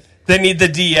 Like they need the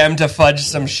DM to fudge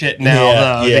some shit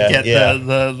now, though, to get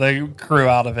the crew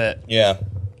out of it. Yeah.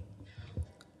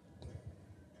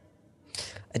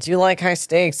 I do like high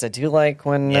stakes. I do like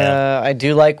when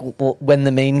when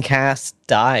the main cast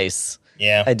dies.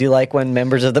 Yeah. I do like when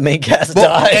members of the main cast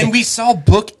die. And we saw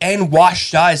Book and Wash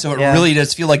die, so it really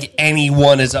does feel like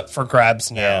anyone is up for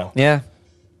grabs now. Yeah.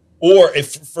 Or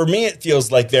if for me, it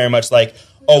feels like very much like,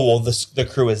 oh well, the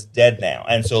crew is dead now,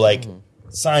 and so like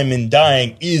Simon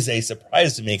dying is a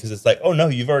surprise to me because it's like, oh no,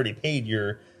 you've already paid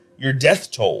your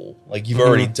death toll, like you've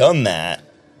already done that.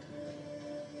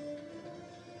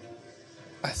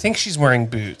 I think she's wearing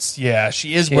boots. Yeah,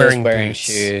 she is wearing boots.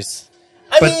 shoes.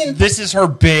 I mean, this is her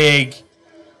big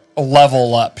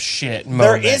level up shit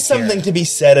moment. There is something to be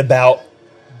said about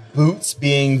boots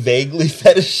being vaguely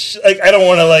fetish. Like, I don't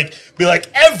want to like be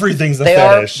like everything's a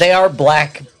fetish. They are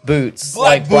black boots.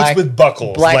 Black boots with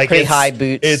buckles. Black like pretty high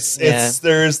boots. It's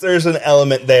there's an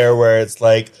element there where it's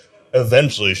like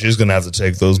eventually she's gonna have to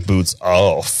take those boots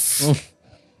off.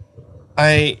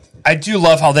 I do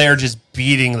love how they are just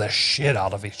beating the shit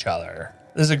out of each other.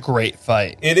 This is a great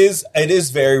fight. It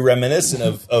is very reminiscent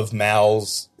of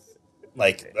Mal's,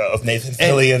 like, of Nathan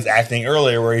Fillion's acting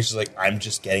earlier, where he's just like, I'm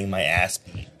just getting my ass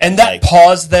beat. And that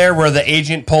pause there where the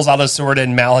agent pulls out a sword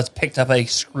and Mal has picked up a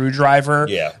screwdriver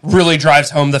really drives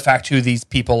home the fact who these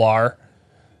people are.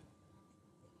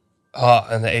 Oh,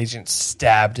 and the agent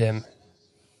stabbed him.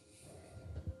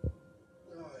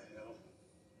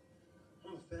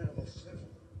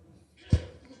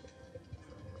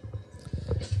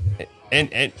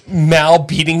 And Mal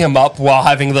beating him up while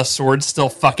having the sword still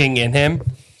fucking in him.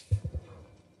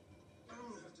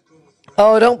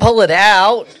 Oh, don't pull it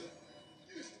out.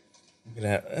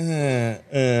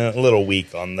 A little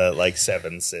weak on the like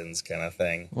 7 sins kind of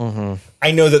thing. Mm-hmm.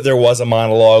 I know that there was a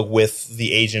monologue with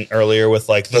the agent earlier with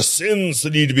like the sins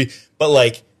that need to be, but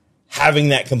like having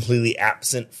that completely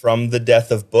absent from the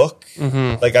death of Book,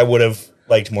 like I would have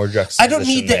liked more juxtaposition. I don't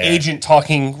need the agent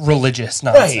talking religious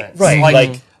nonsense.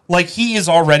 Right. Like he is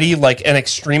already like an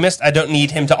extremist. I don't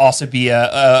need him to also be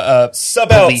a sub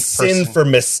out sin person. For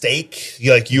mistake.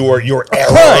 Like your error.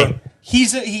 Crime. He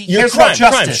cares about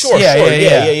justice. Sure.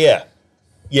 Yeah.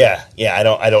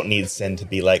 I don't need sin to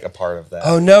be like a part of that.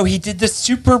 Oh no, he did the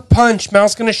super punch.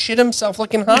 Mal's gonna shit himself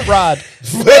looking hot rod.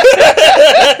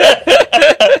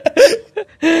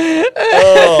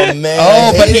 Oh man.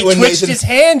 Oh, but he twitched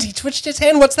his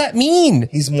hand. What's that mean?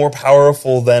 He's more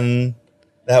powerful than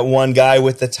that one guy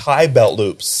with the tie belt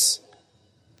loops.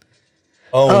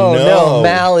 Oh no.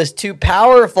 Mal is too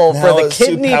powerful for the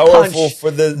kidney punch.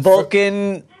 For the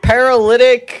Vulcan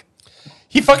paralytic.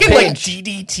 He fucking like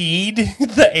DDT'd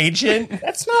the agent.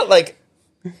 That's not like.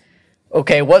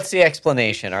 Okay, what's the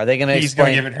explanation? Are they going to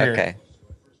explain? He's going to give it here. Okay.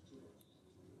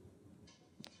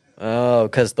 Oh,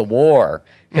 because the war.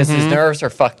 Because his nerves are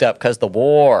fucked up because the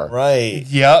war. Right.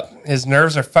 Yep. His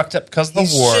nerves are fucked up because of the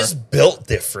war. He's just built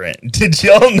different. Did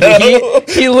y'all know?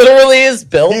 He literally is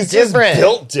built He's different. Just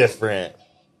built different.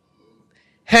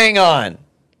 Hang on.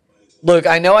 Look,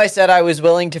 I know I said I was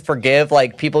willing to forgive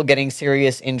like people getting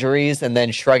serious injuries and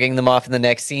then shrugging them off in the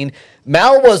next scene.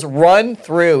 Mal was run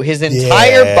through his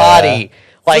entire Yeah. body.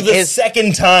 Like For the his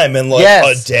second time in like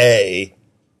Yes. a day.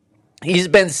 he's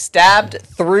been stabbed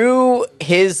through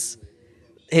his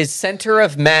center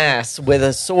of mass with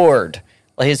a sword.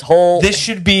 Like his whole This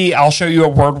should be. I'll show you a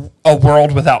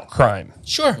world without crime.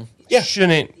 Sure. Yeah.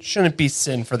 Shouldn't be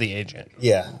sin for the agent.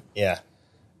 Yeah. Yeah.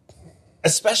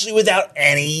 Especially without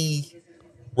any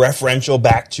referential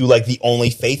back to like the only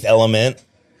faith element,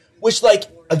 which like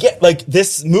again, like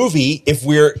this movie, if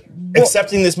we're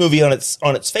accepting this movie on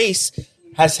its face,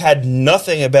 has had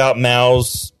nothing about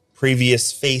Mao's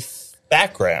previous faith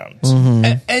background.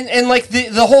 And like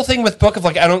the whole thing with Book of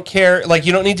like I don't care, like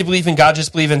you don't need to believe in God,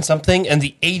 just believe in something, and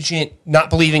the agent not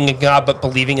believing in God but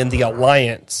believing in the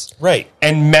alliance, Right.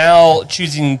 and Mal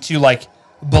choosing to like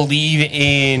believe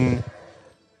in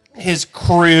his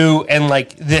crew, and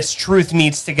like this truth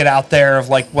needs to get out there of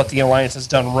like what the alliance has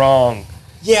done wrong,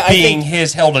 Yeah, I being think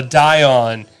his hill to die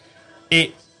on.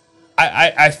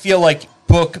 I feel like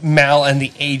Book, Mal, and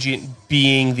the agent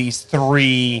being these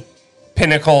three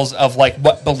pinnacles of like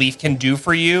what belief can do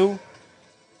for you.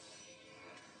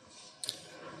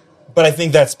 but I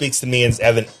think that speaks to me as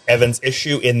Evan's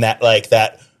issue in that like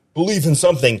that believe in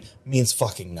something means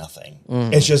fucking nothing.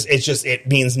 It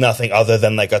means nothing other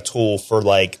than like a tool for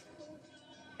like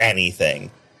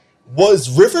anything. Was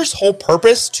River's whole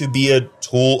purpose to be a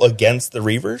tool against the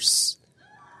Reavers?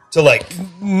 To like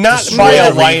Not destroy by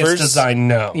the alliance Reavers? design,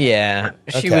 no. yeah.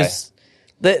 She Okay. was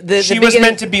the She was beginning-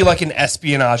 meant to be like an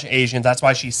espionage agent. That's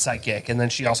why she's psychic, and then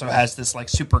she also has this like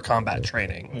super combat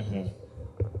training.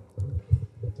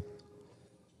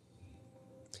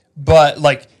 But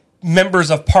like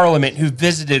members of parliament who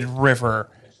visited River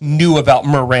knew about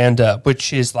Miranda,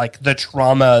 which is like the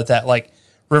trauma that like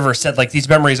River said, like these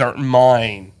memories aren't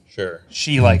mine. Sure.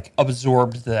 She like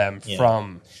absorbed them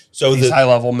from So these the high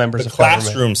level members the of government.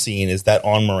 classroom scene, is that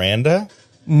on Miranda?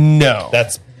 No,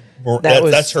 That's was-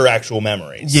 that's her actual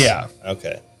memories. Yeah.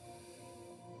 Okay.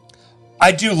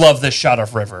 I do love this shot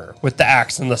of River with the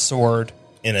axe and the sword.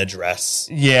 In a dress.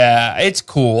 Yeah, it's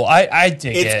cool. I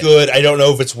dig it. It's good. I don't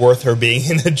know if it's worth her being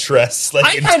in a dress like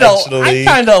I intentionally.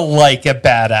 kind of like a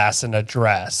badass in a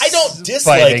dress. I don't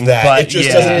dislike fighting, that. but It just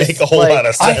yeah. doesn't make a whole Like, lot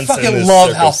of sense. I in fucking this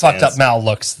love how fucked up circumstance. Mal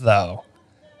looks, though.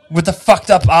 With the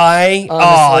fucked up eye.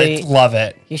 Honestly, I love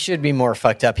it. he should be more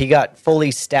fucked up. He got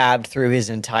fully stabbed through his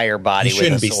entire body He with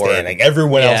shouldn't a be sword. standing.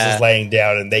 Everyone Yeah. else is laying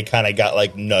down, and they kind of got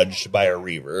like nudged by a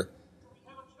Reaver.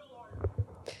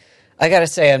 I gotta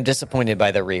say, I'm disappointed by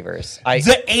the Reavers.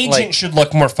 The agent should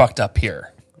look more fucked up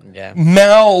here. Yeah.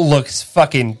 Mal looks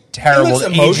fucking He terrible. looks The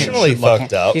agent emotionally should look-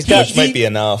 fucked up, He's got- which might be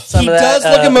enough. Some He of that,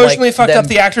 does look emotionally like, fucked up. them-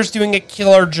 The actor's doing a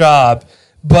killer job,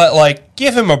 but like,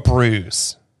 give him a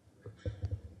bruise.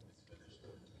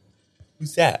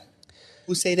 Who's that?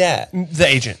 Who say that? The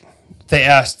agent. They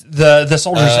asked the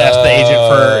soldiers asked the agent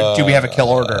for, do we have a kill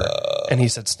order? And he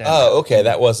said, stand. Oh, okay.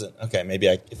 That wasn't okay. Maybe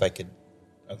if I could.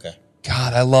 Okay.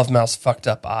 God, I love Mal's fucked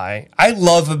up eye. I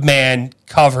love a man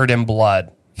covered in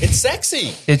blood. It's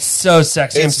sexy. It's so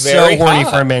sexy. It's I'm very so horny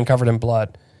hot. for a man covered in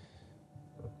blood.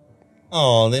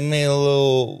 Oh, they made a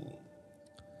little.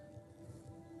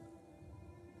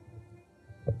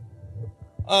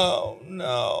 Oh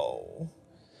no.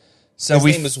 So His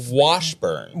we name is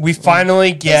Washburn. we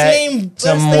finally get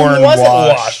some his more name wasn't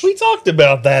Wash. We talked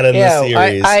about that in Yeah, the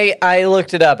series. I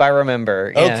looked it up. I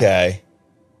remember. Yeah. Okay.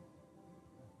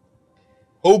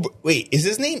 Oh, wait. Is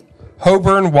his name?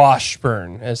 Hoburn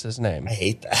Washburn is his name. I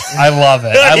hate that. I love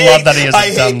it. I love that he has I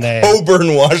a dumb hate name.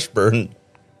 Hoburn Washburn.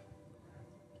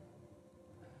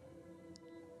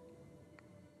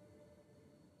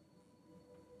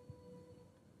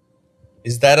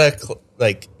 Is that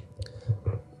like?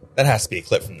 That has to be a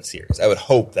clip from the series. I would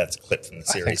hope that's a clip from the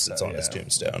think series so, that's on his yeah.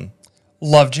 tombstone.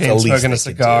 Love the James least smoking a they could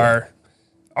cigar,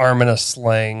 arm in a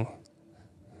sling.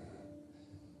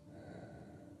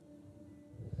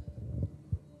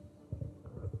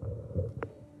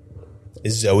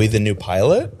 Is Zoe the new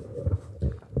pilot?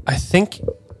 I think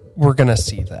we're gonna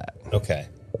see that. Okay.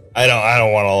 I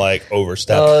don't want to like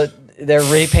overstep. They're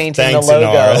repainting Thanks, the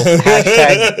logo.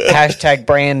 Inara. hashtag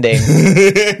branding.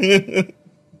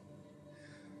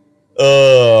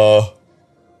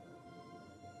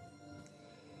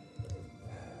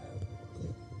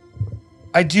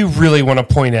 I do really want to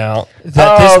point out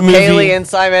that Oh, this movie. Kaylee and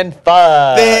Simon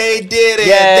fuck. They did it.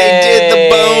 Yay. They did the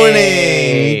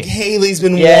boning. Haley's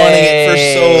been wanting it for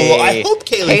so long. I hope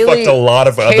Kaylee fucked a lot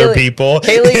of other people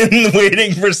Kaylee- and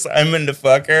waiting for Simon to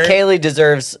fuck her. Kaylee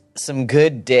deserves some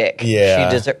good dick. Yeah.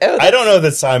 She deserves. I don't know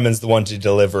that Simon's the one to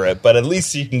deliver it, but at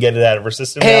least she can get it out of her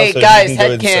system Hey now. So guys, she can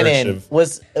go in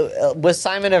search headcanon. of- Was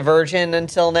Simon a virgin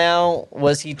until now?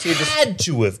 Was he too? Had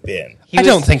to have been. I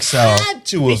don't think so. Had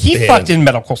to have He been. fucked in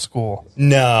medical school.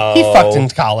 No. He fucked in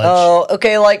college. Oh,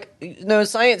 okay. Like no,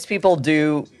 science people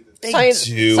do. They science,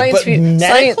 do, science but pe-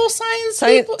 medical science,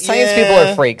 science people? science people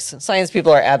Yeah. are freaks. Science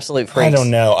people are absolute freaks. I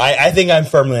don't know. I think I'm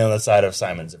firmly on the side of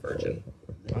Simon's a virgin.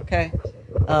 Okay.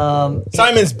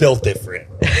 Simon's built different.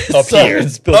 Up here.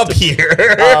 Simon's built Up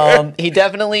here. He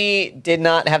definitely did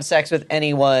not have sex with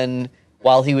anyone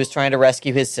while he was trying to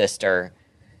rescue his sister.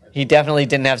 He definitely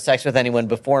didn't have sex with anyone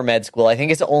before med school. I think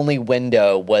his only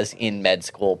window was in med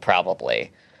school,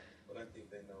 probably.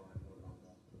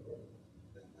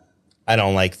 I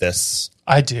don't like this.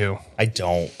 I do. I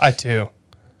don't. I do.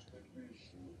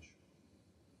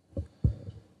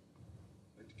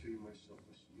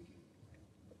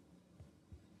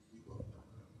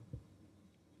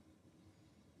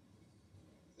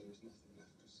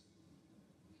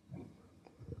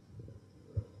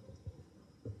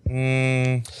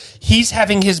 He's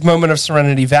having his moment of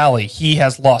Serenity Valley. He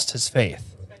has lost his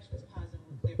faith.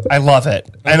 I love it.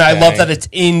 And I love that it's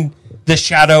in the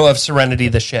shadow of Serenity,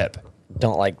 the ship.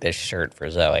 Don't like this shirt for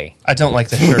Zoe. I don't like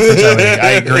the shirt for Zoe.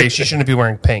 I agree. She shouldn't be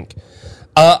wearing pink.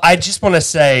 I just want to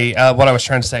say what I was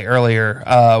trying to say earlier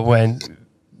when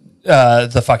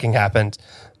the fucking happened.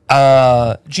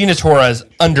 Gina Torres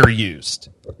underused.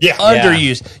 Yeah.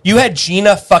 Underused. You had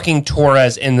Gina fucking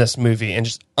Torres in this movie and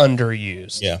just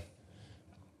underused. Yeah.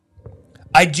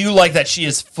 I do like that she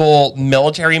is full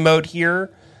military mode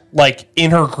here. Like,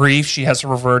 in her grief, she has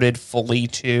reverted fully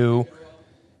to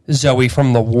Zoe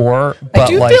from the war. But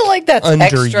do feel like that's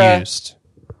underused.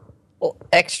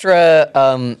 Extra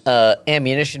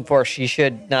ammunition for she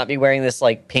should not be wearing this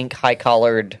like pink high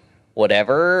collared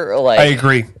whatever. Like I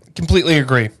agree. Completely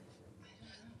agree.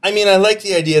 I mean, I like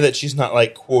the idea that she's not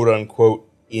like quote unquote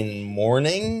in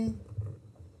mourning.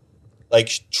 Like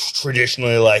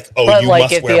traditionally, like but you like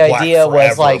must if wear the black idea was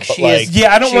forever, like but, she is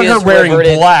Yeah, I don't she want her is wearing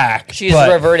reverted- black. She's but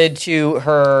reverted to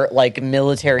her like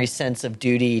military sense of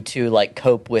duty to like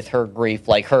cope with her grief,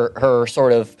 like her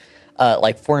sort of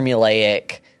like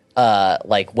formulaic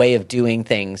like way of doing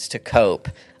things to cope.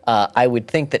 I would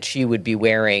think that she would be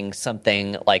wearing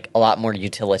something like a lot more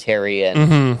utilitarian.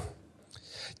 Mm-hmm.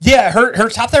 Yeah, her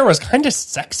top there was kind of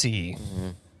sexy. Mm-hmm.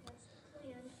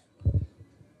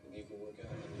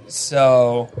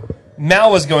 So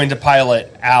Mal was going to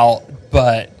pilot out,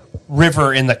 but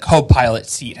River in the co-pilot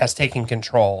seat has taken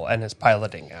control and is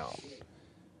piloting out.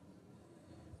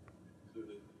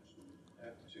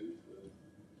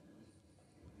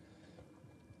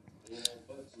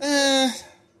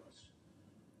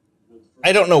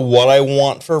 I don't know what I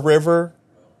want for River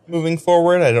moving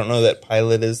forward. I don't know that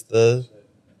Pilot is the...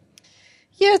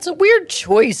 Yeah, it's a weird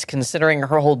choice considering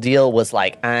her whole deal was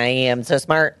like, I am so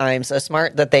smart,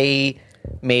 that they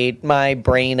made my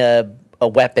brain a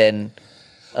weapon.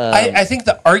 I think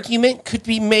the argument could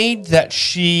be made that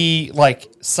she,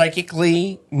 like,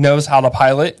 psychically knows how to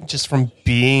pilot just from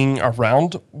being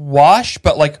around Wash,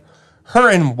 but, like, her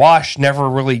and Wash never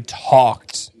really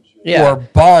talked or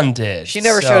bonded. She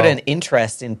never showed an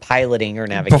interest in piloting or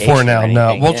navigation. Before now, or no.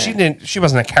 anything, Well, yeah. she didn't. She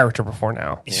wasn't a character before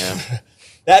now. Yeah.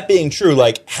 That being true,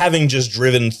 like, having just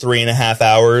driven 3.5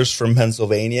 hours from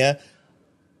Pennsylvania,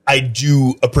 I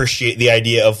do appreciate the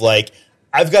idea of, like,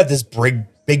 I've got this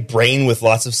big brain with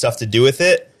lots of stuff to do with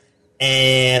it,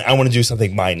 and I want to do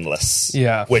something mindless.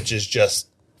 Yeah. Which is just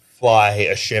fly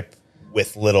a ship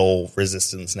with little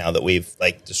resistance now that we've,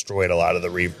 like, destroyed a lot of the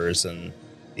Reavers, and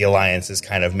the Alliance is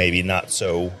kind of maybe not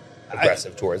so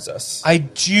aggressive towards us.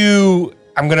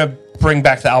 I'm going to bring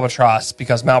back the Albatross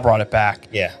because Mal brought it back.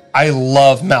 Yeah. I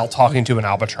love Mal talking to an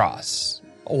Albatross,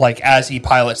 like, as he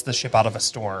pilots the ship out of a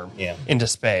storm into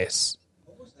space.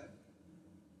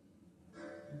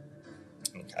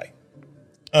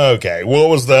 Okay, what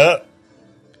was that?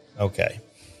 Okay.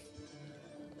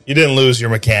 You didn't lose your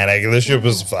mechanic. The ship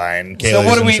was fine. So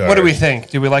what Kaylee's do in we charge. think?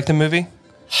 Do we like the movie?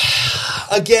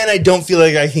 Again, I don't feel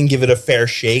like I can give it a fair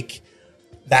shake.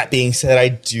 That being said, I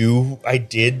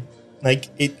did like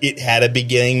it. It had a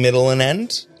beginning, middle, and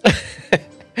end.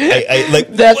 I like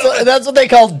That's what they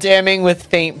call damning with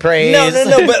faint praise.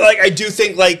 no, but like I do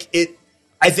think like it.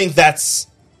 I think that's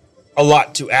a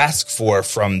lot to ask for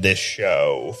from this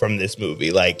show, from this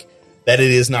movie. Like that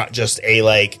it is not just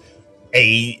a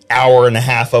hour and a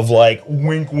half of like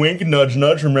wink, wink, nudge,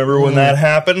 nudge. Remember when that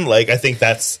happened? Like I think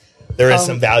there is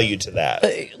some value to that.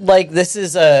 Like, this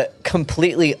is a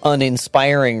completely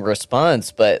uninspiring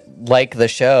response, but like the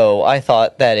show, I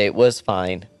thought that it was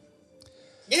fine.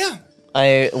 Yeah.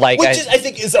 I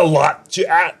think is a lot to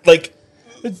add. Like,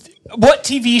 what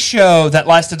TV show that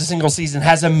lasted a single season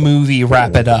has a movie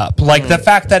wrap it up? Like the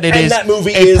fact that it And is that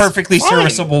movie a is perfectly fine.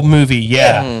 serviceable movie.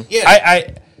 Yeah.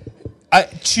 I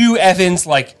to Evan's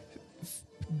like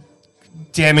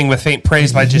damning with faint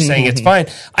praise by just saying it's fine.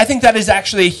 I think that is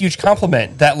actually a huge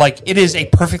compliment. That like it is a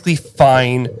perfectly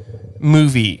fine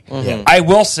movie. I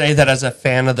will say that as a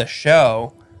fan of the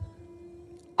show,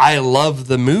 I love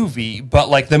the movie, but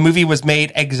like the movie was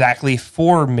made exactly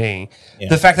for me. Yeah.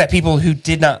 The fact that people who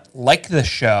did not like the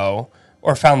show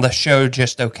or found the show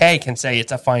just okay can say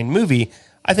it's a fine movie,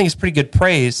 I think is pretty good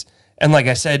praise. And like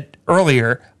I said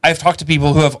earlier, I've talked to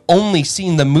people who have only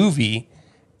seen the movie,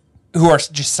 who are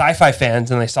just sci-fi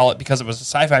fans, and they saw it because it was a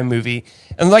sci-fi movie,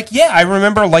 and like, yeah, I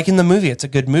remember liking the movie. It's a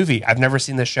good movie. I've never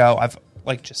seen the show. I've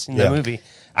like just seen the movie.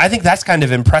 I think that's kind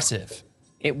of impressive.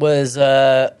 It was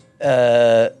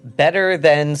better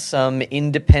than some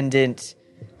independent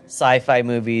sci-fi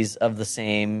movies of the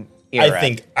same era.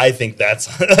 I think that's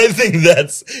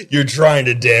you're trying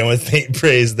to damn with faint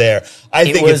praise there.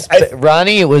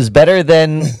 Ronnie, it was better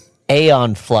than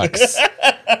Aeon Flux.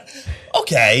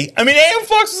 Okay, I mean, Aeon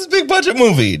Flux is a big budget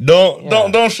movie.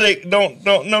 Don't shake Aeon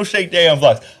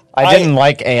Flux. I didn't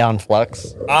like Aeon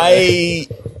Flux. It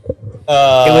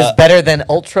was better than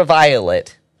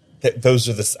Ultraviolet. Those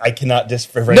are I cannot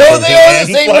differentiate. No, they are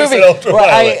the same movie.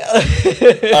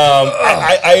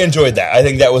 I enjoyed that. I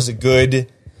think that was a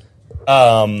good.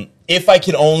 If I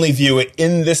can only view it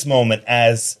in this moment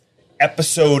as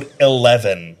episode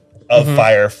 11 of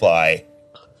Firefly,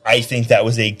 I think that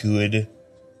was a good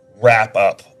wrap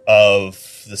up of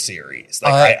the series.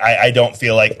 Like I don't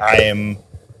feel like I am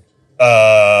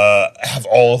have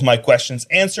all of my questions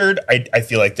answered. I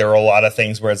feel like there are a lot of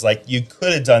things where it's like you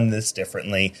could have done this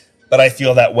differently, but I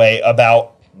feel that way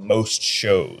about most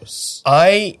shows.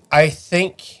 I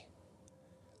think,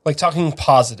 like, talking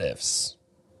positives,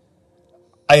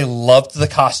 I loved the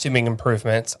costuming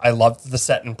improvements. I loved the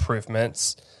set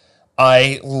improvements.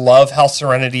 I love how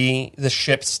Serenity, the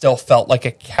ship, still felt like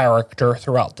a character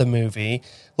throughout the movie.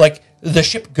 Like, the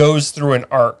ship goes through an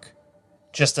arc,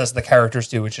 just as the characters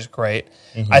do, which is great.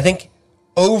 I think,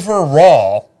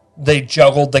 overall, they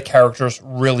juggled the characters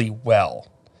really well.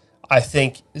 I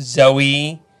think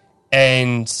Zoe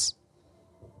and,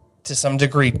 to some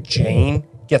degree, Jane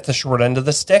get the short end of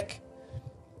the stick.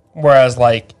 Whereas,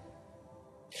 like,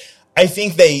 I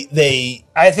think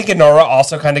I think Inara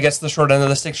also kind of gets the short end of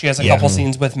the stick. She has a couple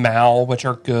scenes with Mal, which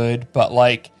are good, but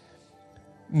like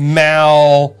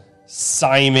Mal,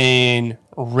 Simon,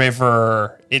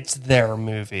 River, it's their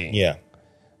movie. Yeah.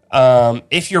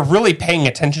 If you're really paying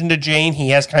attention to Jane, he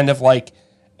has kind of like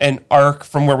an arc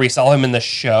from where we saw him in the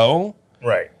show.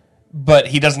 Right. But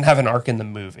he doesn't have an arc in the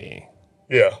movie.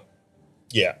 Yeah.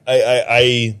 Yeah.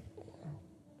 I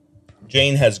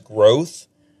Jane has growth,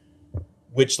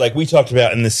 which, like, we talked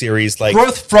about in the series, like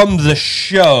growth from the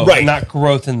show, right? Not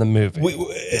growth in the movie.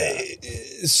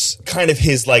 Kind of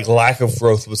his like lack of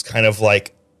growth was kind of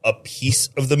like a piece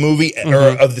of the movie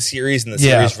or of the series, and the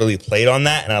series really played on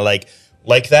that. And I like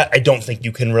that. I don't think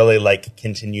you can really like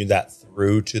continue that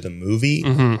through to the movie.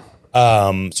 So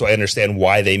I understand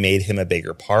why they made him a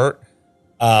bigger part.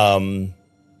 But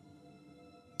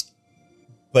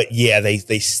yeah,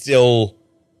 they still.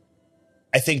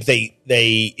 I think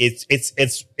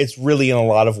it's really in a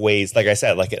lot of ways, like I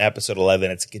said, like in episode 11,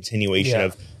 it's a continuation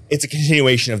of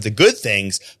the good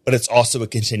things, but it's also a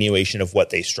continuation of what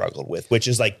they struggled with, which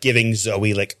is like giving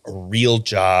Zoe like a real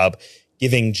job,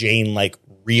 giving Jane like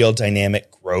real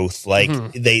dynamic growth. Like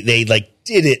they like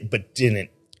did it, but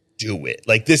didn't do it.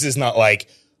 Like this is not like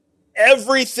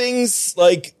everything's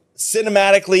like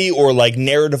cinematically or like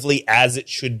narratively as it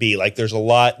should be. Like there's a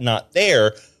lot not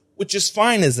there, which is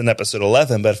fine as an episode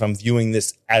 11, but if I'm viewing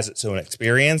this as its own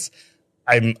experience,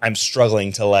 I'm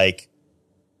struggling to like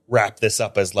wrap this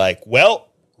up as like, well,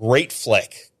 great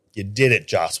flick. You did it,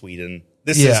 Joss Whedon.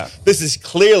 This is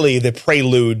clearly the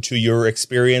prelude to your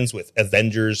experience with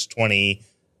Avengers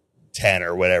 2010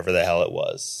 or whatever the hell it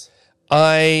was.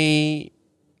 I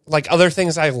like other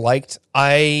things I liked.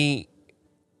 I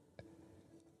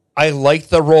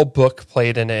liked the role Book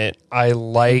played in it. I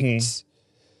liked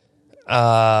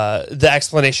the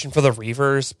explanation for the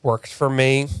Reavers worked for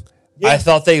me. Yeah. I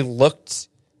thought they looked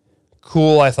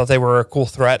cool. I thought they were a cool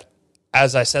threat.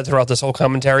 As I said throughout this whole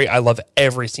commentary, I love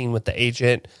every scene with the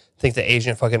agent. I think the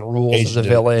agent fucking rules as a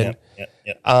villain.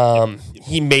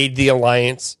 He made the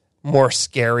Alliance more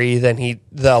scary than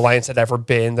the Alliance had ever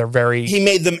been. He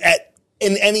made them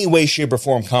in any way, shape, or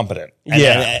form competent. And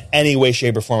in any way,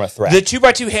 shape, or form a threat. The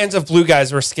 2x2 hands of blue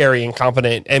guys were scary and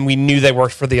competent, and we knew they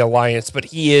worked for the Alliance, but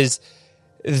he is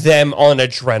them on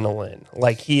adrenaline.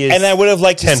 Like he is, And I would have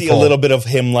liked to see a tenfold. little bit of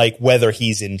him, like whether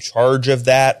he's in charge of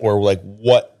that or like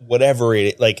whatever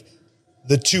it like.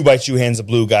 The 2x2 Hands of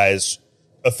Blue guys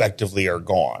effectively are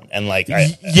gone, and like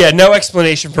no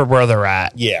explanation for where they're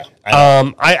at. yeah,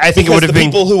 I think it would have the been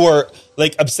people who were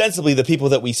like ostensibly the people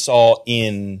that we saw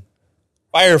in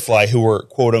Firefly, who were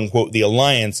quote unquote the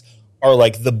Alliance, are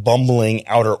like the bumbling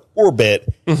outer orbit,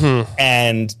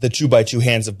 and the 2x2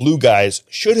 Hands of Blue guys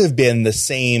should have been the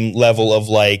same level of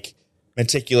like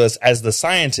meticulous as the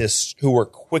scientists who were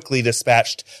quickly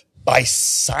dispatched by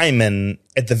Simon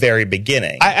at the very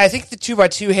beginning. I think the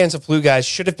 2x2 Hands of Blue guys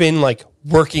should have been like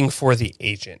working for the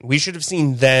agent. We should have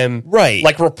seen them Right.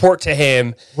 like report to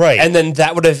him. Right. And then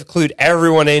that would have included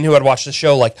everyone in who had watched the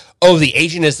show like, oh, the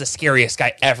agent is the scariest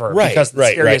guy ever. Right, Because the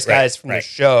right, scariest right, guys from the right.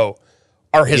 show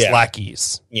are his Yeah.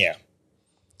 lackeys. yeah.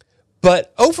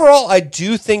 But overall, I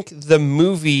do think the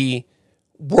movie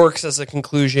works as a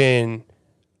conclusion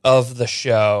of the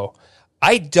show.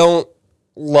 I don't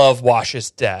love Wash's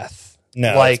death.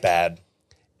 No, like, it's bad.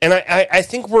 And I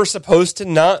think we're supposed to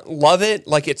not love it.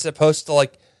 Like it's supposed to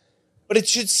like But it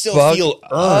should still Bug feel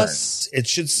earned. us. It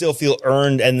should still feel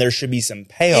earned, and there should be some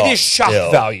payoff. it is shock still.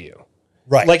 value.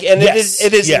 right? Like and Yes,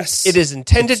 it is yes. it is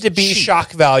intended It's to be cheap.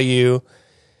 shock value.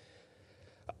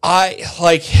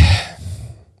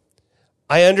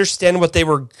 I understand what they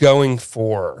were going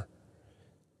for.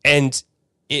 And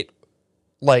it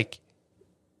like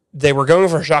they were going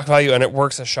for shock value and it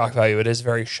works as shock value. It is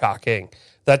very shocking.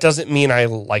 That doesn't mean I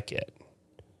like it.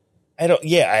 I don't.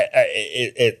 Yeah.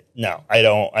 No. I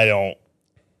don't.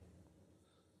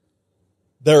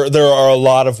 There are a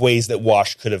lot of ways that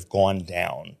Wash could have gone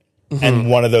down, and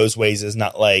one of those ways is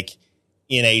not like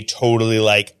in a totally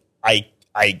like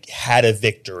I had a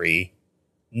victory.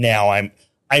 Now I'm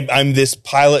this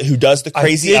pilot who does the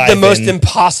crazy. I did the Ivan. most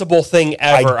impossible thing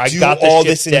ever. I do got this all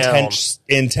shit this down.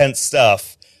 intense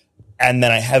stuff, and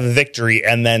then I have a victory,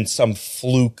 and then some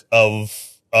fluke of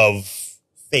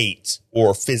fate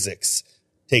or physics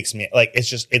takes me. Like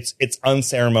it's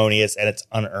unceremonious and it's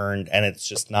unearned, and it's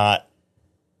just not.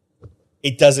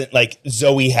 It doesn't like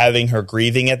Zoe having her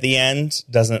grieving at the end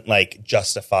doesn't like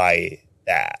justify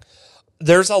that.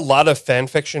 There's a lot of fan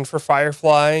fiction for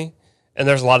Firefly, and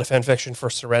there's a lot of fan fiction for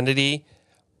Serenity.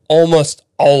 Almost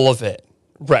all of it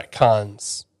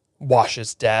retcons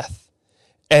Wash's death.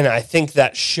 And I think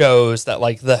that shows that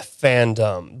like the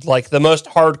fandom, like the most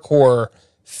hardcore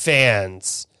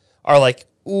fans are like,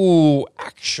 ooh,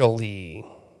 actually.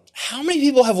 How many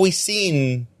people have we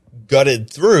seen gutted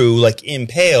through, like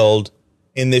impaled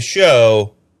in this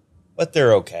show, but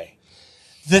they're okay?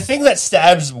 The thing that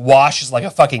stabs Wash is like a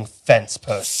fucking fence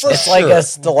post. For It's sure. like a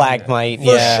stalagmite. For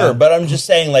yeah. sure, but I'm just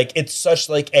saying, like, it's such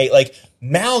like a like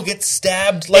Mal gets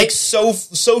stabbed like so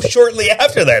shortly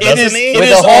after that, doesn't is- he? it With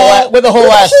is a whole all- with a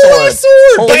whole ass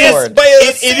sword. Whole by a, sword. by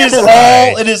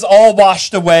a It is all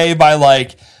washed away by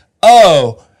like,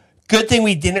 oh, good thing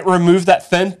we didn't remove that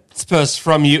fence post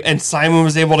from you and Simon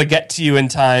was able to get to you in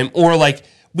time. Or like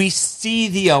we see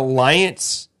the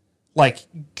Alliance like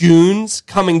goons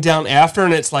coming down after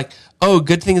and it's like, oh,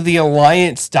 good thing the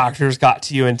Alliance doctors got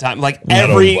to you in time. Like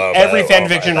every fan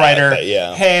fiction writer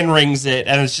yeah. hand rings it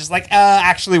and it's just like,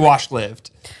 actually Wash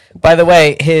lived. By the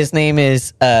way, his name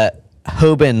is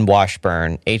Hoban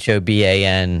Washburn.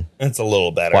 Hoban It's a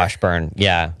little better. Washburn.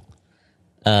 Yeah.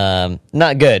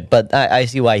 Not good, but I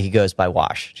see why he goes by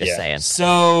Wash. Just Yeah. saying.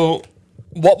 So,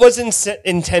 what was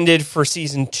intended for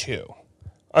season 2?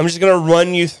 I'm just going to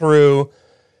run you through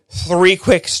 3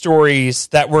 quick stories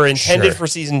that were intended Sure. for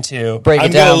season 2. Break I'm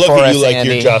it down gonna look for at us, you like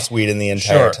Andy. you're Joss Whedon the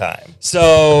entire time.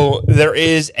 So, there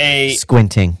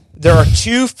Squinting. are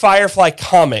 2 Firefly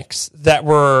comics that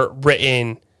were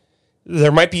written.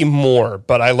 There might be more,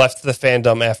 but I left the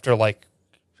fandom after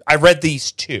I read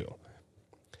these 2.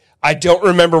 I don't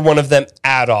remember one of them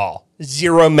at all.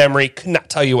 Zero memory. Could not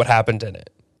tell you what happened in it.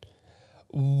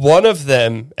 One of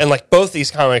them, and both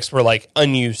these comics were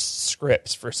unused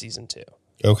scripts for season 2.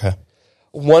 Okay.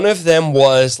 One of them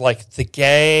was the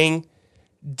gang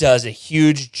does a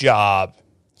huge job,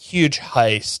 huge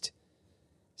heist,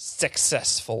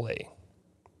 successfully.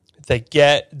 They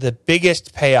get the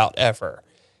biggest payout ever.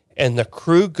 And the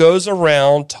crew goes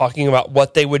around talking about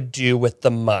what they would do with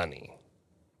the money.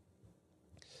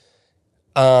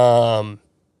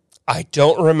 I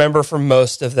don't remember for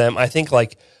most of them. I think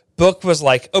Book was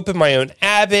open my own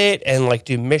abbot and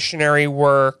do missionary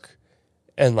work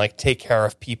and take care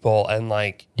of people and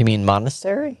You mean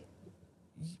monastery?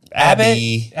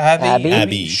 Abby.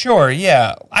 Abby? Sure,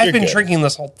 yeah. I've You're been good. drinking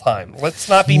this whole time. Let's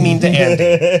not be mean to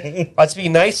Andy. Let's be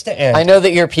nice to Andy. I know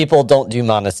that your people don't do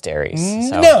monasteries.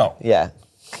 So, No. Yeah.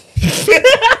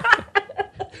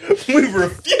 We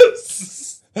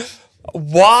refuse.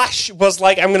 Wash was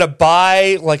like, I'm going to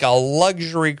buy like a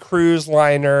luxury cruise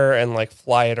liner and like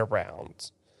fly it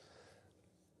around.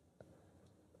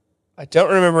 I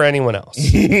don't remember anyone else.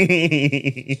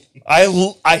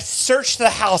 I searched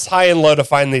the house high and low to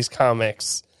find these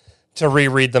comics to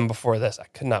reread them before this. I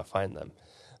could not find them.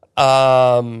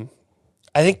 I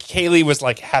think Kaylee was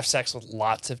like have sex with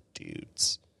lots of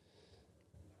dudes.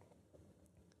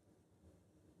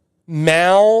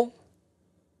 Mal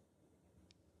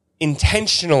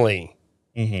intentionally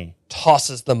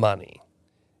tosses the money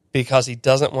because he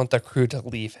doesn't want the crew to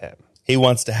leave him. He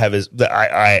wants to have his.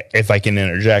 If I can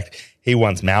interject, he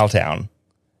wants Maltown.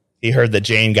 He heard that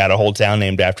Jane got a whole town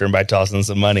named after him by tossing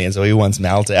some money, and so he wants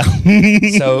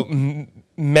Maltown. So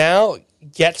Mal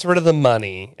gets rid of the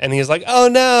money, and he's like, "Oh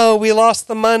no, we lost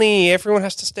the money. Everyone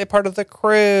has to stay part of the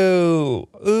crew.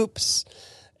 Oops."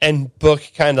 And Book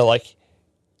kind of like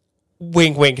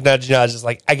wink, wink, nudge, nudge is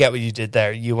like, "I get what you did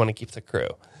there. You want to keep the crew."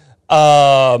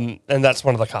 And that's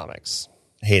one of the comics.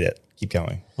 Hate it. Keep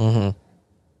going.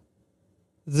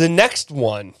 The next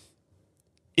one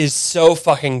is so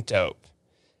fucking dope.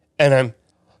 And I'm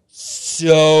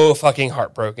so fucking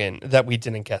heartbroken that we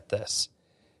didn't get this.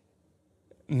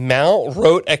 Joss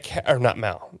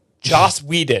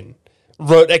Whedon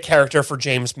wrote a character for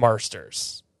James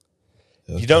Marsters.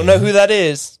 If you don't know who that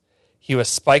is, he was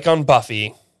Spike on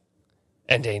Buffy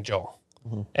and Angel.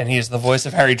 And he is the voice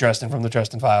of Harry Dresden from the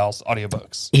Dresden Files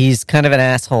audiobooks. He's kind of an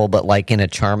asshole, but like in a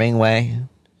charming way.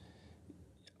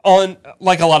 On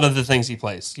like a lot of the things he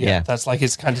plays. Yeah. That's like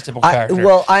his kind of typical character.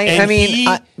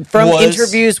 From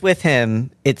interviews with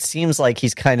him, it seems like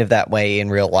he's kind of that way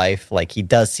in real life. Like he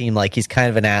does seem like he's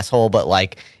kind of an asshole, but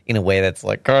like in a way that's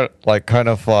like kind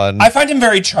of fun. I find him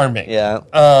very charming.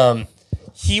 Yeah.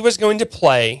 He was going to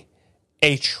play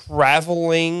a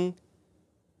traveling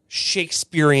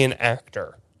Shakespearean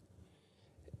actor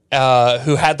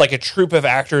who had like a troupe of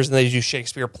actors and they do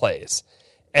Shakespeare plays.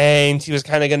 And he was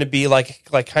kind of going to be like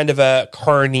kind of a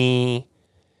carny,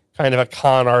 kind of a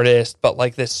con artist, but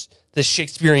like this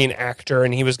Shakespearean actor,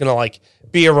 and he was going to like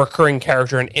be a recurring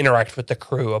character and interact with the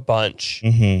crew a bunch,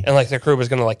 and like the crew was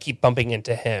going to like keep bumping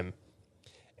into him.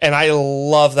 And I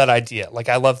love that idea. Like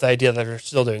I love the idea that they're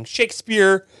still doing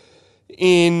Shakespeare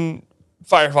in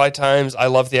Firefly Times. I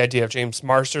love the idea of James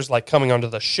Marsters like coming onto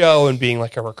the show and being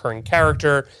like a recurring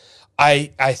character. I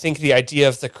think the idea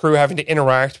of the crew having to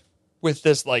interact with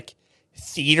this like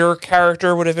theater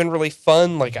character would have been really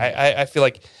fun. Like I feel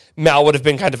like Mal would have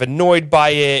been kind of annoyed by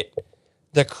it.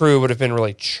 The crew would have been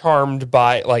really charmed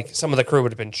by some of the crew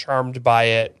would have been charmed by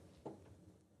it.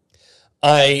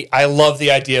 I love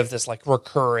the idea of this like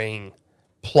recurring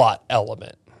plot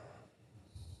element.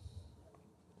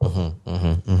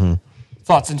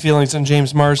 Thoughts and feelings on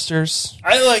James Marsters?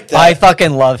 I like that. I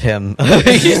fucking love him.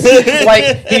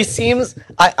 He seems.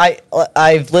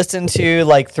 I've listened to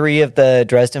like 3 of the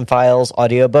Dresden Files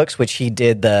audiobooks, which he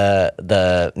did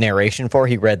the narration for.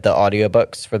 He read the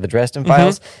audiobooks for the Dresden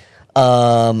Files.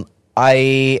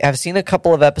 I have seen a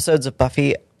couple of episodes of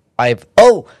Buffy. I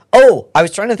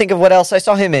was trying to think of what else I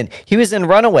saw him in. He was in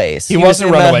Runaways. He was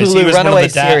in Runaways. Hulu He was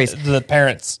Runaways one of series. the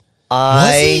parents.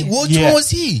 Was he? Which one was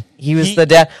he? He was the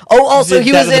dad. Oh, also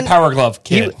he was in the Power Glove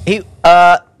kid. He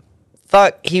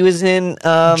was in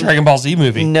Dragon Ball Z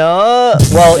movie. No,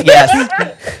 well,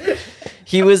 yes.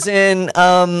 He was in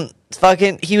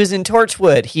he was in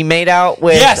Torchwood. He made out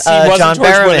with Yes, he was John in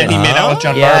Torchwood, Barrowman. and he made out with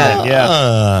John Yeah. Barrowman.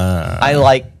 Yeah,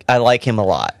 I like him a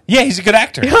lot. yeah, he's a good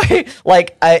actor.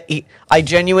 Like I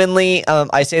genuinely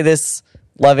I say this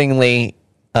lovingly,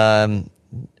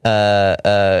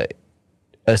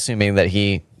 assuming that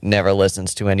he never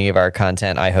listens to any of our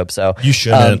content. I hope so. You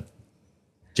shouldn't.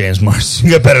 James Mars,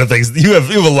 you got better things. You have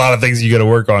a lot of things you got to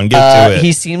work on. Get to it.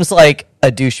 He seems like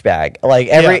a douchebag. Like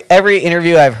every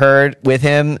interview I've heard with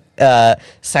him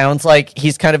sounds like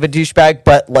he's kind of a douchebag,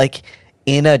 but like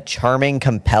in a charming,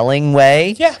 compelling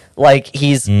way. Yeah. Like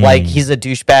he's a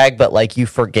douchebag, but like you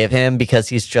forgive him because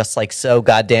he's just like so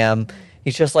goddamn.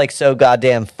 He's just like so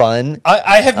goddamn fun.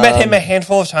 I have met him a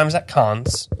handful of times at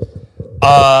cons.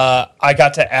 I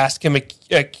got to ask him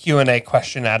a Q&A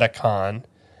question at a con,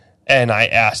 and I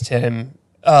asked him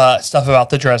stuff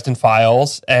about the Dresden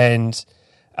Files, and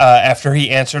after he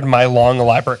answered my long,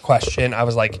 elaborate question, I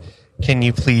was like, can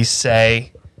you please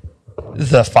say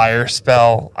the fire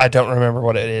spell? I don't remember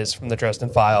what it is from the Dresden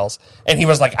Files. And he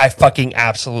was like, I fucking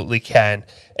absolutely can.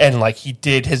 And like he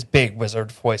did his big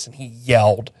wizard voice, and he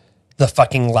yelled the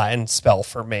fucking Latin spell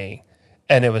for me,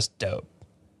 and it was dope.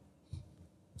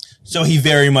 So he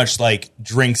very much like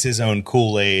drinks his own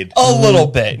Kool-Aid. A little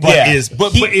bit, But yeah.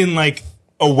 but in like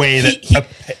a way that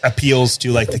appeals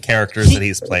to like the characters that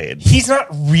he's played. He's not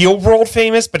real world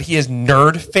famous, but he is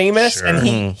nerd famous, Sure.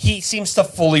 and he seems to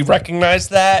fully recognize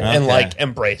that and Okay. like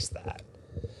embrace that.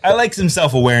 I like some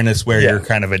self-awareness where you're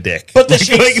kind of a dick. But the,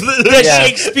 Yeah.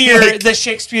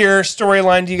 Shakespeare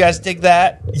storyline, do you guys dig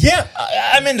that? Yeah,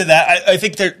 I'm into that. I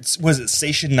think there was it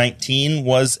Station 19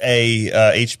 was a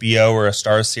HBO or a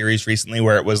Starz series recently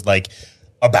where it was like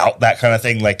about that kind of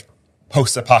thing, like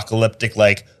post-apocalyptic,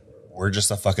 like we're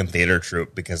just a fucking theater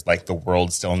troupe because like the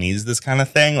world still needs this kind of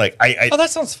thing. Like Oh,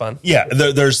 that sounds fun. yeah,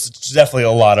 there's definitely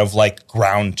a lot of like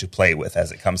ground to play with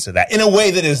as it comes to that in a way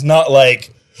that is not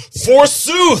like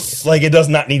forsooth. Like it does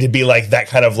not need to be like that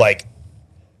kind of like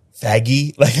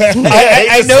faggy. Like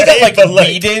I know that like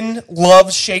Whedon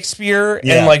loves Shakespeare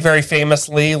and like very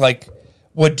famously like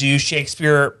would do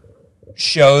Shakespeare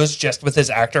shows just with his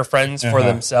actor friends for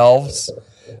themselves.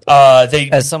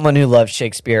 As someone who loves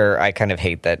Shakespeare, I kind of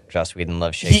hate that Joss Whedon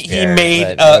loves Shakespeare. He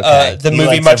made but okay. the He movie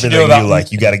likes Much Ado everything About you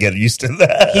like. You got to get used to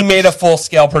that. He made a full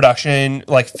scale production,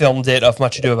 like filmed it of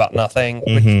Much Ado About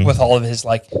Nothing with all of his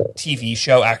like TV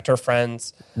show actor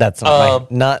friends. That's not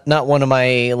one of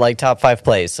my like top 5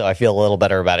 plays, so I feel a little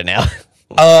better about it now.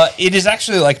 It is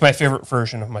actually like my favorite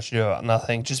version of Much Ado About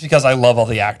Nothing, just because I love all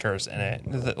the actors in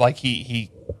it. Like he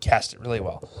cast it really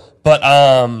well, but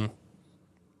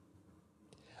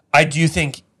I do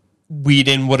think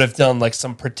Whedon would have done like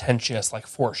some pretentious like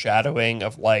foreshadowing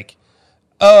of like,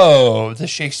 oh, the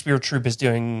Shakespeare troupe is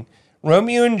doing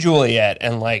Romeo and Juliet,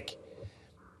 and like,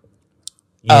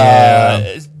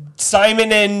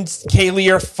 Simon and Kaylee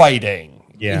are fighting.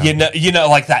 Yeah. you know,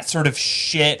 like that sort of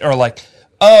shit, or like,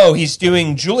 oh, he's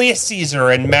doing Julius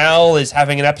Caesar, and Mal is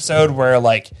having an episode where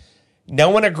like no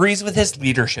one agrees with his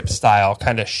leadership style,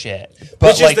 kind of shit.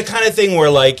 But Which like, is the kind of thing where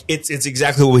like it's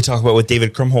exactly what we talk about with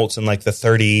David Krumholtz and like the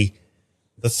 30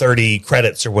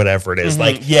 credits or whatever it is.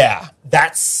 Like yeah,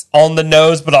 that's on the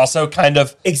nose, but also kind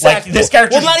of exactly like, this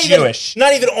character's not Jewish. Even,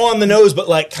 not even on the nose, but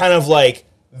like kind of like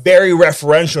very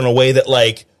referential in a way that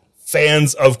like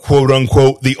fans of quote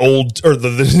unquote the old or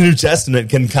the New Testament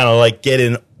can kind of like get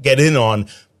in on,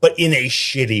 but in a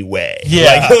shitty way.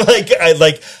 Yeah.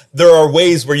 Like there are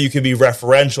ways where you can be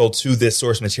referential to this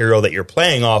source material that you're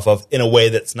playing off of in a way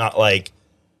that's not like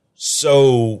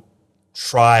so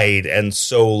tried and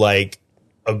so like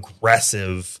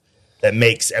aggressive that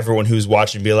makes everyone who's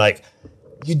watching be like,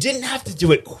 you didn't have to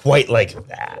do it quite like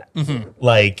that.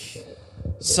 Like,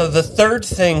 So the third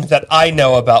thing that I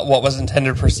know about what was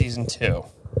intended for season 2.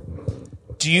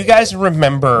 Do you guys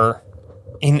remember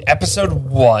in episode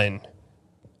 1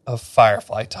 of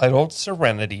Firefly, titled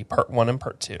Serenity, Part 1 and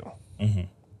Part 2?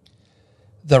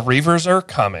 The Reavers are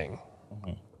coming.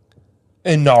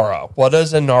 Inara. What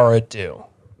does Inara do?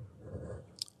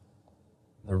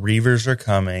 the Reavers are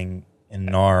coming, and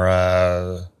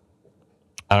Nara.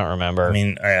 I don't remember. I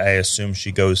mean, I assume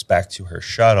she goes back to her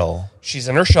shuttle. She's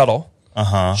in her shuttle.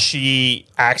 Uh-huh. She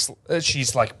acts.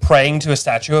 She's like praying to a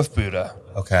statue of Buddha,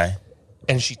 Okay.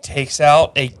 and she takes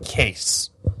out a case,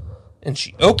 and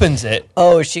she opens it.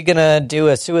 Oh, is she gonna do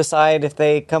a suicide if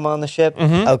they come on the ship?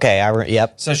 Okay,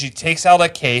 yep. So she takes out a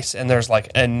case, and there's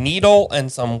like a needle and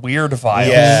some weird vials.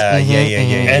 Yeah.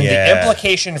 And the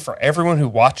implication for everyone who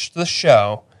watched the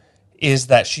show is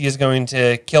that she is going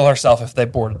to kill herself if they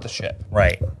boarded the ship.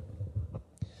 Right.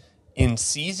 In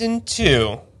season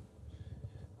 2,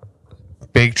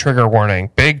 big trigger warning,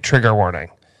 there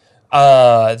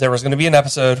was going to be an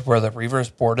episode where the Reavers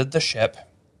boarded the ship.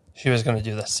 She was going to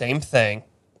do the same thing,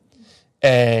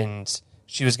 and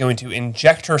she was going to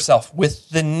inject herself with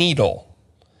the needle,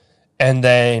 and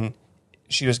then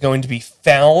she was going to be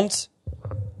found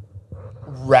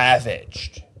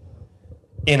ravaged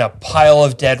in a pile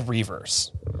of dead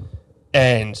Reavers.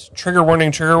 And trigger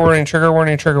warning.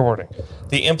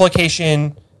 The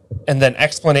implication and then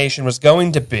explanation was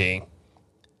going to be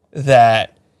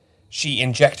that she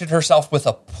injected herself with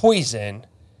a poison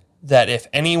that if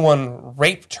anyone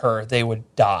raped her, they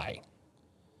would die.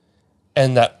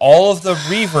 And that all of the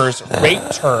Reavers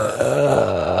raped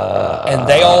her, and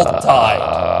they all died.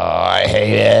 I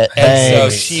hate it. And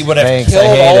so she would have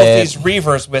killed all of these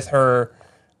Reavers with her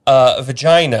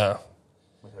vagina.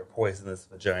 With her poisonous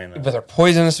vagina. With her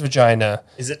poisonous vagina.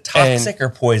 Is it toxic or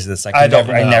poisonous? I don't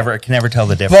know. I can never tell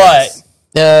the difference. But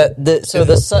the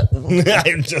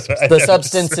the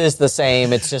substance is the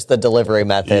same. It's just the delivery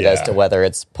method as to whether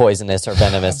it's poisonous or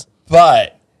venomous.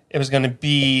 But it was going to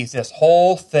be this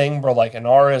whole thing where like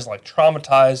Inara is like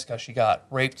traumatized because she got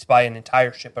raped by an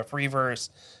entire ship of Reavers.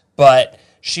 But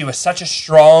she was such a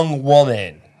strong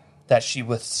woman that she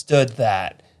withstood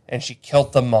that. and she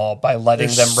killed them all by letting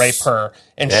them rape her.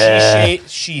 And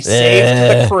she saved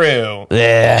the crew.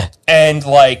 And,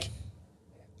 like,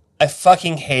 I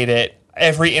fucking hate it.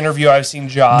 Every interview I've seen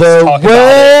Joss talk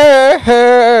about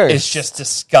it is just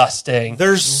disgusting.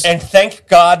 And thank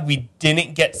God we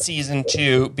didn't get season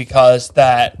 2, because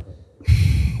that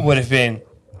would have been,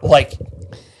 like...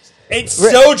 It's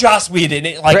so Joss Whedon.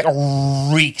 It, like,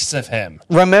 reeks of him.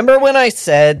 Remember when I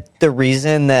said the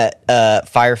reason that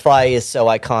Firefly is so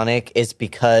iconic is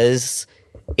because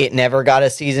it never got a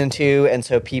season 2, and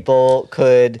so people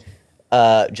could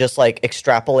just, like,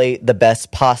 extrapolate the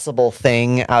best possible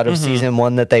thing out of season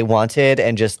 1 that they wanted,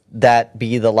 and just that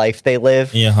be the life they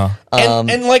live. Yeah.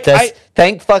 And like,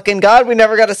 thank fucking God we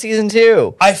never got a season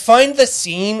 2. I find the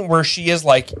scene where she is,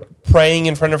 like, praying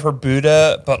in front of her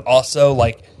Buddha, but also,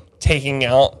 like, taking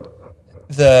out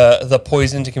the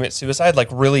poison to commit suicide, like,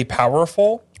 really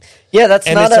powerful. Yeah, it's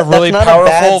a really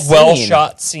powerful, well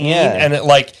shot scene, and it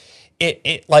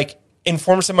like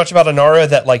informs so much about Inara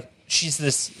that, like, she's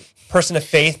this person of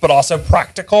faith but also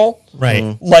practical,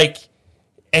 right? Like,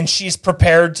 and she's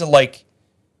prepared to, like,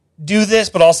 do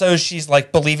this, but also she's,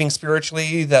 like, believing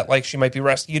spiritually that, like, she might be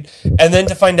rescued, and then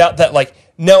to find out that, like,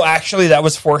 no, actually that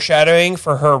was foreshadowing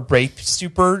for her rape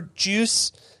super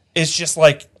juice is just,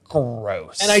 like,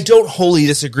 gross. And I don't wholly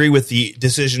disagree with the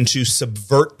decision to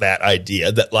subvert that idea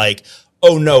that, like,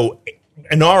 oh no,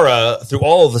 Inara, through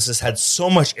all of this, has had so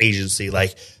much agency.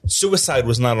 Like, suicide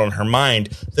was not on her mind.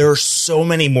 There are so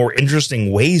many more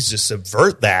interesting ways to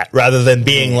subvert that, rather than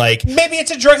being like, maybe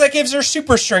it's a drug that gives her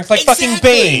super strength, like exactly. fucking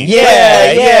Bane.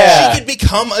 Yeah. She could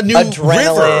become a new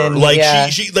Adrenaline, River. Like, yeah.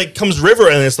 she like comes River,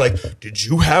 and it's like, did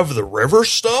you have the River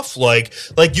stuff? Like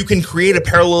you can create a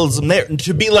parallelism there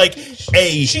to be like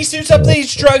she suits up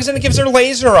these drugs and it gives her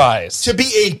laser eyes. To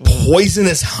be a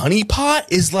poisonous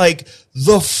honeypot is like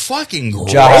the fucking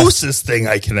grossest thing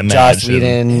I can imagine. Joss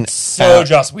Whedon.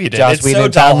 Joss Whedon. Joss It's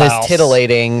Whedon so found this dollhouse.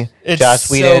 titillating. It's Joss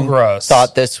so Whedon gross.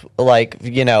 thought this, like,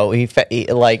 you know, he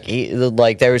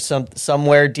there was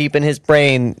somewhere deep in his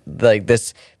brain, like,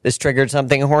 this triggered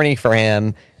something horny for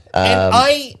him. And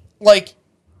I, like,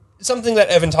 something that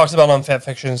Evan talks about on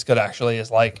fanfiction is good, actually,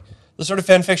 is, like, the sort of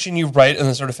fanfiction you write and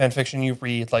the sort of fanfiction you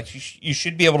read. Like, you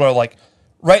should be able to, like,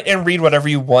 write and read whatever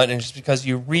you want, and just because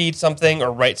you read something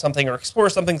or write something or explore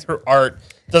something through art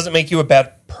doesn't make you a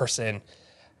bad person.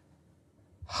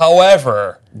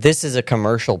 However, This is a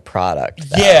commercial product,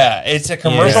 though. yeah, it's a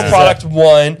commercial product,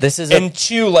 one. And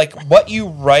two, like, what you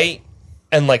write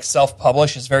and, like,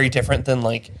 self-publish is very different than,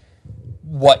 like,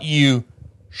 what you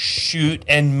shoot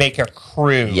and make a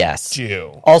crew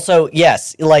do. Also,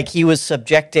 yes, like, he was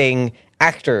subjecting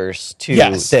actors to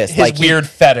this. His like, weird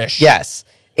fetish. Yes.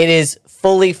 It is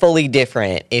fully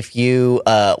different if you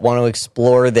want to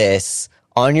explore this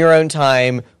on your own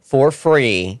time for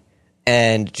free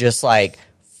and just, like,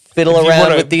 fiddle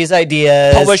around with these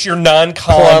ideas. Publish your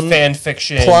non-con fan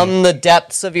fiction. Plumb the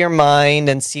depths of your mind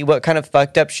and see what kind of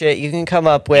fucked up shit you can come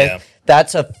up with. Yeah.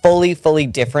 That's a fully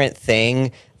different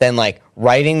thing than, like,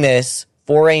 writing this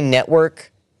for a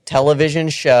network television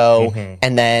show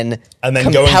and then going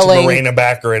to Morena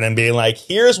Baccarin and being like,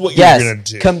 here's what you're going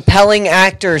to do. Compelling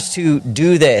actors to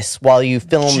do this while you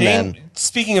film them.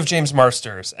 Speaking of James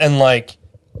Marsters, and, like,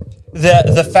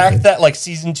 the fact that, like,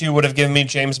 season 2 would have given me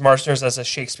James Marsters as a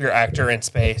Shakespeare actor in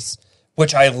space,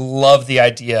 which I love the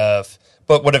idea of,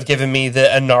 but would have given me the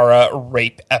Inara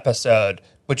rape episode,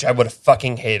 which I would have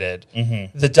fucking hated.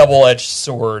 The double-edged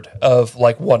sword of,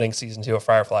 like, wanting season 2 of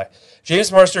Firefly.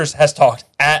 James Marsters has talked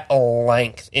at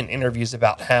length in interviews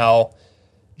about how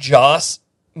Joss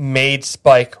made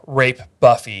Spike rape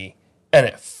Buffy, and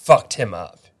it fucked him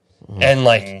up. And,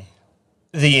 like,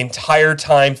 the entire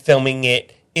time filming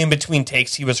it, in between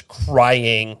takes, he was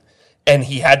crying, and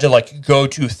he had to, like, go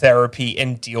to therapy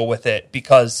and deal with it,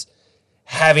 because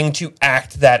having to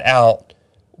act that out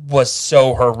was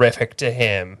so horrific to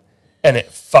him, and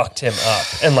it fucked him up.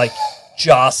 And, like,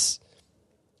 Joss,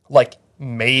 like,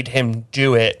 made him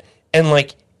do it, and,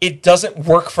 like, it doesn't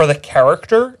work for the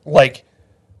character. Like,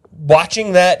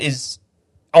 watching that is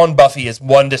on Buffy is,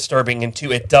 one, disturbing, and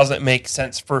two, it doesn't make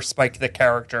sense for Spike the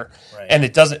character, and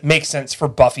it doesn't make sense for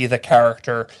Buffy the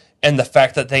character, and the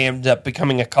fact that they ended up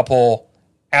becoming a couple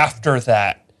after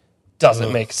that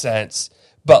doesn't make sense.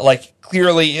 But, like,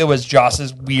 clearly it was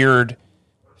Joss's weird,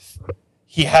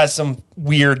 he has some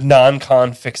weird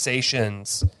non-con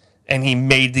fixations, and he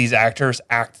made these actors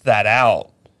act that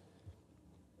out.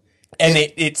 And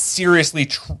it seriously,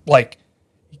 like,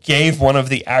 gave one of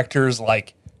the actors,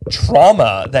 like,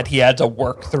 trauma that he had to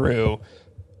work through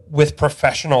with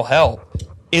professional help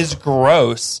is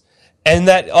gross. And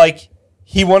that, like,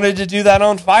 he wanted to do that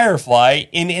on Firefly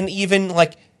in an even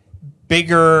like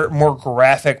bigger, more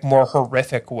graphic, more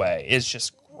horrific way. It's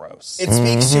just gross. It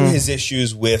speaks to his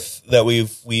issues with that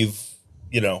we've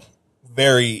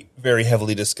very, very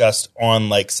heavily discussed on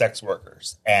like sex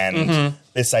workers and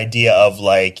this idea of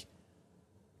like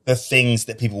the things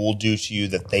that people will do to you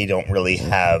that they don't really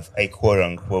have a quote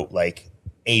unquote like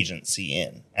agency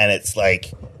in. And it's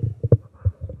like,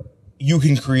 you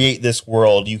can create this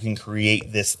world, you can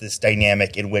create this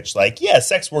dynamic in which like, yeah,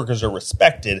 sex workers are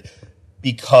respected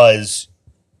because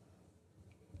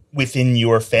within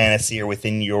your fantasy or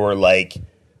within your like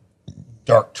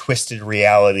dark twisted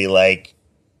reality, like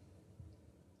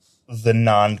the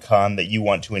non-con that you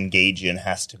want to engage in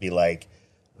has to be like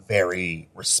very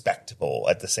respectable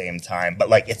at the same time, but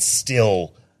like it's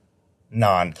still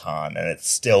non-con and it's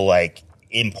still like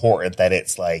important that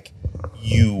it's like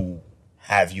you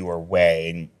have your way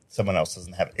and someone else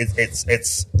doesn't have it.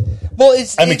 It's Well,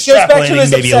 it I'm goes back to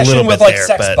his maybe a obsession little with bit like there,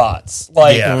 sex but- bots.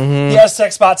 Like Yeah. he has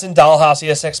sex bots in Dollhouse, he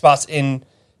has sex bots in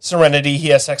Serenity, he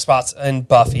has sex bots in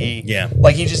Buffy. Yeah.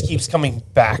 Like he just keeps coming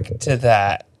back to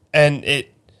that, and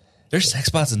there's sex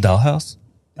bots in Dollhouse.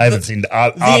 I haven't seen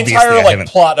the entire like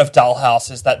plot of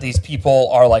Dollhouse is that these people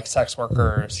are like sex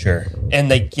workers, Sure. and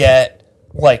they get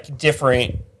like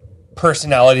different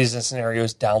personalities and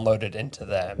scenarios downloaded into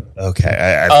them. Okay,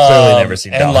 I've clearly never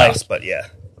seen and, Dollhouse, like- but yeah.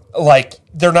 Like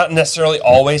they're not necessarily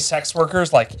always sex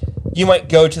workers. Like you might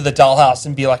go to the Dollhouse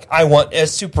and be like, I want a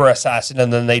super assassin,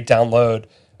 and then they download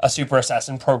a super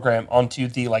assassin program onto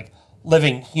the like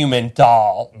living human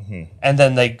doll, and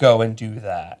then they go and do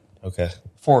that Okay.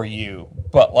 for you.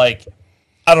 But like,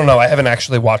 I don't know. I haven't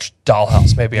actually watched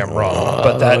Dollhouse. Maybe I'm wrong,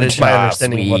 but that is my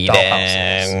understanding of what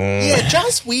Dollhouse is. Yeah,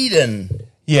 Joss Whedon.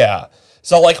 Yeah.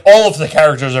 So like all of the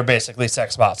characters are basically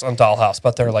sex bots on Dollhouse,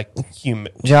 but they're like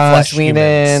human. Josh flesh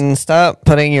humans. Whedon, stop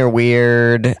putting your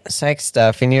weird sex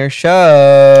stuff in your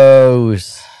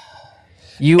shows.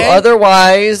 You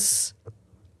otherwise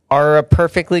are a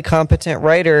perfectly competent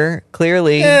writer,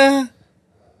 clearly. Yeah.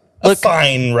 Look-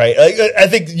 Fine, right? I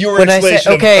think your When I say-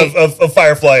 explanation okay, of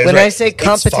Firefly is When right. I say It's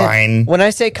competent, fine. when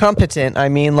I say competent, I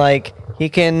mean like he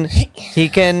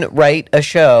can write a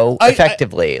show I-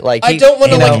 effectively. Like I he- don't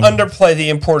want to you like know, underplay the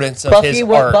importance of his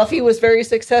art. Buffy was very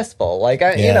successful. Like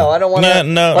I Yeah. I don't want to. Yeah,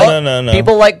 no.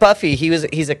 People like Buffy.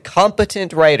 He's a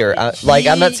competent writer. Like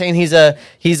I'm not saying he's a.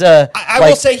 I like,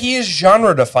 will say he is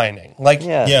genre defining. Like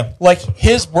Yeah. like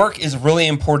his work is really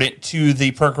important to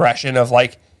the progression of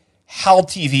like how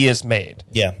TV is made.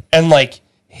 Yeah. And like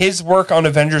his work on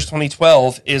Avengers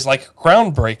 2012 is like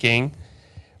groundbreaking.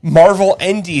 Marvel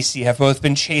and DC have both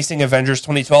been chasing Avengers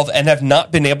 2012 and have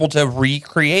not been able to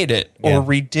recreate it or Yeah.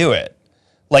 redo it.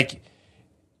 Like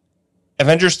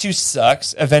Avengers 2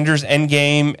 sucks. Avengers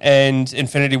Endgame and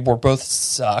Infinity War both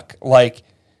suck. Like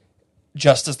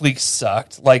Justice League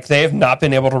sucked. Like they have not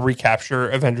been able to recapture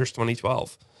Avengers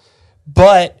 2012.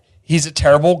 But he's a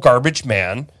terrible garbage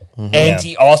man. And Yeah.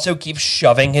 he also keeps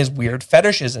shoving his weird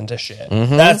fetishes into shit.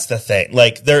 That's the thing.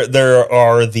 Like there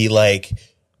are the like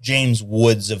James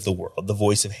Woods of the world, the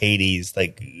voice of Hades,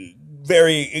 like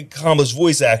very accomplished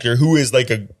voice actor who is like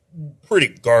a pretty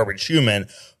garbage human,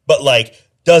 but like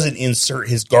doesn't insert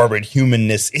his garbage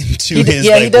humanness into his he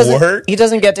like doesn't. work. He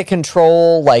doesn't get to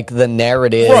control like the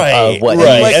narrative Right, of what.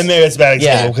 right. he's- And maybe it's a bad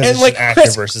example Yeah. because And it's like an actor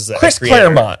Chris, versus a Chris creator.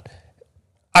 Claremont.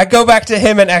 I go back to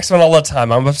him and X-Men all the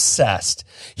time. I'm obsessed.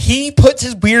 He puts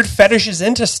his weird fetishes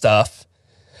into stuff,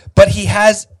 but he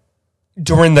has,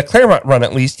 during the Claremont run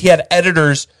at least, he had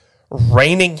editors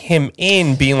reining him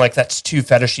in, being like, that's too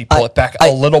fetishy, pull it back a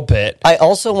little bit. I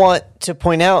also want to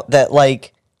point out that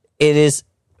like it is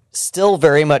still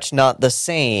very much not the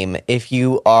same if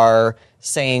you are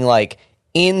saying like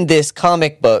in this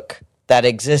comic book that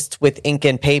exists with ink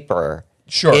and paper.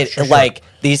 Sure. Like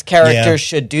these characters Yeah.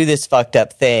 should do this fucked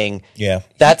up thing. Yeah.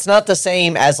 That's not the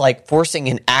same as like forcing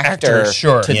an actor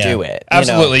sure. to Yeah. do it. you know?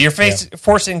 Absolutely. You're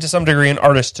forcing to some degree an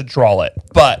artist to draw it,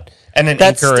 and an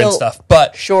That's inker and still- stuff.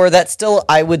 But Sure, that's still.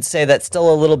 I would say that's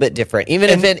still a little bit different. Even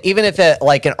if it,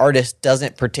 like an artist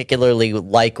doesn't particularly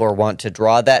like or want to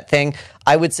draw that thing,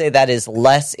 I would say that is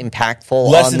less impactful.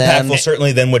 Less on impactful, them.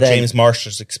 certainly, than what than- James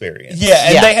Marsh's experience. yeah,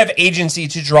 and Yeah. they have agency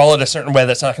to draw it a certain way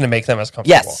that's not going to make them as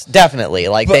comfortable. Yes, definitely.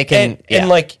 Like But- they can. and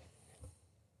like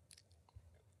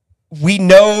we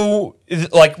know,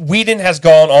 like Whedon has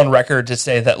gone on record to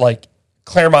say that like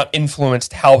Claremont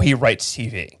influenced how he writes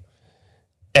TV,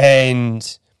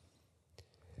 and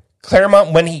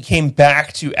Claremont, when he came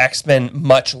back to X-Men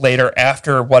much later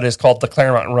after what is called the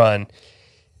Claremont run,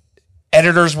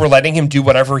 editors were letting him do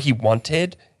whatever he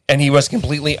wanted, and he was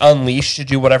completely unleashed to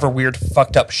do whatever weird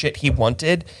fucked up shit he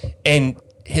wanted, and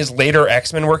his later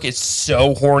X-Men work is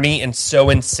so horny and so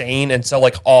insane and so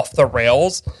like off the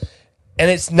rails. And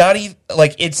it's not even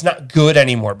like it's not good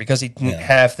anymore because he didn't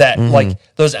have that like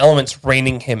those elements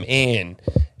reining him in.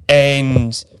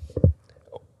 And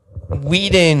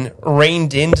Whedon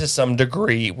reined in to some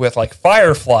degree with like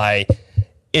Firefly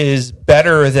is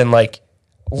better than like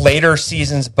later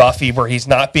seasons Buffy where he's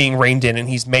not being reined in and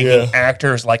he's making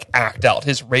actors like act out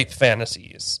his rape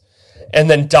fantasies. And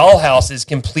then Dollhouse is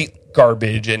complete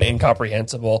garbage and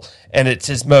incomprehensible, and it's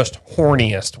his most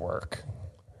horniest work.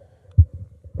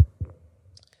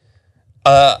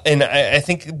 And I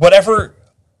think whatever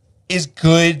is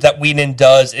good that Whedon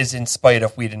does is in spite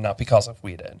of Whedon, not because of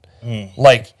Whedon.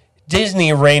 Like,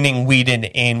 Disney reining Whedon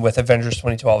in with Avengers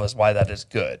 2012 is why that is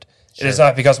good. Sure. It is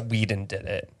not because Whedon did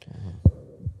it.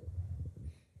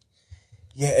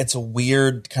 Yeah, it's a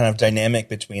weird kind of dynamic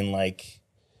between, like,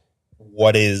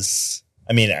 what is...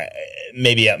 I mean,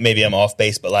 maybe I'm off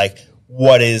base, but, like,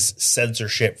 what is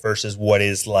censorship versus what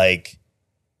is, like,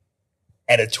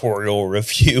 editorial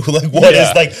review? Like, what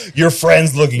is, like, your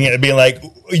friends looking at it being like,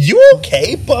 you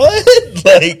okay, bud?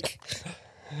 Like...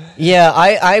 Yeah,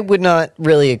 I would not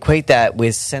really equate that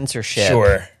with censorship.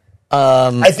 Sure.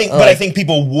 I think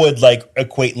people would like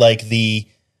equate like the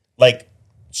like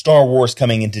Star Wars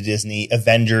coming into Disney,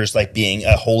 Avengers like being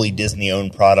a wholly Disney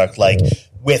owned product, like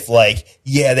with like,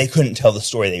 yeah, they couldn't tell the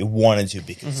story they wanted to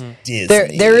because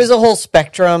Disney. There is a whole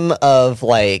spectrum of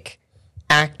like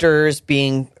actors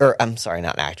being, or I'm sorry,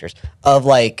 not actors, of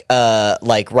like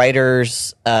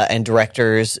writers and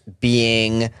directors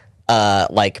being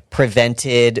like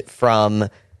prevented from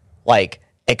like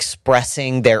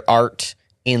expressing their art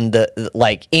in the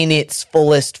like in its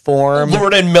fullest form.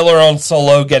 Lord and Miller on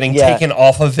Solo getting taken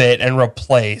off of it and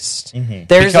replaced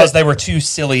because they were too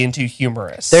silly and too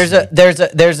humorous. There's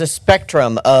a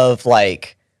spectrum of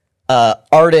like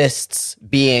artists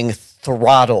being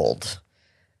throttled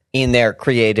in their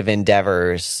creative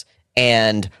endeavors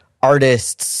and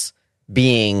artists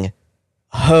being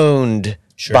honed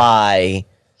by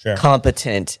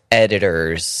competent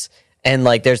editors. And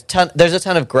like there's a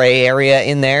ton of gray area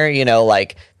in there, you know,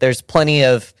 like there's plenty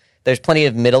of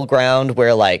middle ground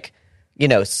where like, you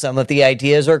know, some of the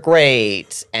ideas are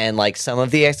great and like some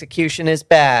of the execution is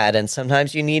bad, and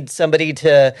sometimes you need somebody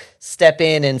to step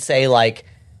in and say like,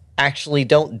 actually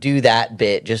don't do that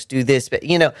bit, just do this bit.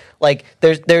 You know, like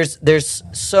there's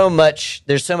so much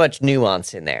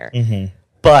nuance in there.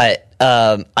 But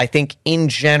I think in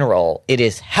general it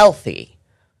is healthy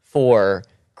for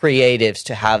creatives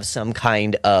to have some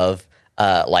kind of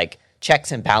like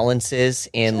checks and balances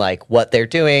in like what they're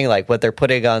doing, like what they're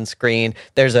putting on screen.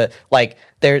 There's a like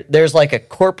there's like a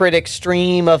corporate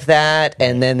extreme of that,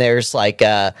 and then there's like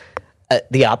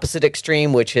the opposite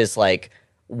extreme, which is like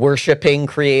worshiping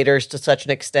creators to such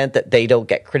an extent that they don't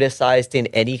get criticized in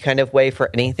any kind of way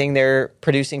for anything they're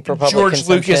producing for public George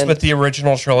consumption. Lucas with the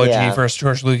original trilogy versus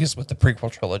George Lucas with the prequel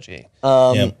trilogy.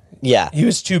 Yeah. He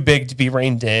was too big to be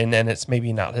reined in, and it's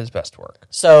maybe not his best work.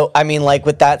 So, I mean, like,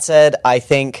 with that said, I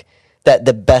think that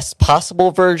the best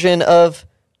possible version of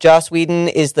Joss Whedon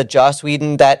is the Joss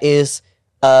Whedon that is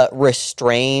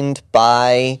restrained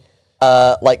by,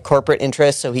 like, corporate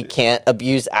interests, so he can't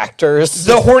abuse actors.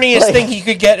 The horniest thing he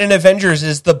could get in Avengers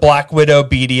is the Black Widow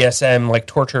BDSM, like,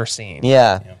 torture scene.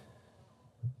 Yeah.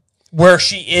 Where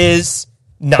she is...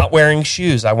 not wearing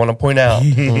shoes, I want to point out.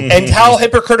 And how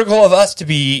hypocritical of us to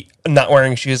be not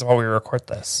wearing shoes while we record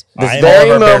this. This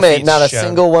very moment, not a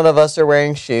single one of us are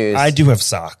wearing shoes. I do have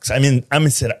socks. I mean, I'm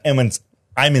inside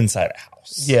a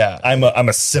house. Yeah, I'm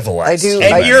a civilized. I do.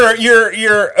 And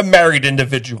you're a married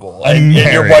individual, and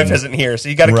your wife isn't here, so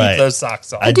you got to keep those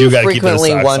socks on. I do got to keep those frequently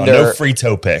socks wonder- on. No free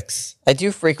toe picks. I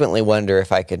do frequently wonder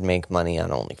if I could make money on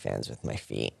OnlyFans with my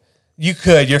feet. You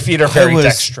could. Your feet are very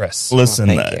dexterous. Listen,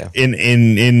 Thank you.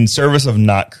 in service of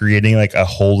not creating like a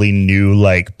wholly new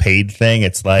like paid thing,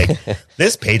 it's like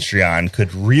this Patreon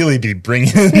could really be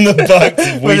bringing in the bucks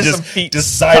if we just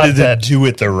decided to do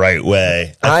it the right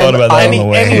way. I thought about that on the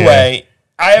way. Anyway,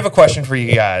 I have a question for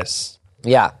you guys.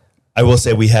 Yeah. I will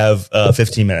say we have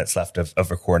 15 minutes left of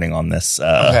recording on this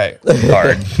Okay.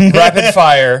 card. Rapid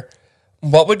fire.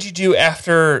 What would you do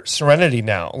after Serenity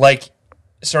now? Like,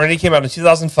 Serenity came out in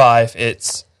 2005.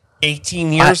 It's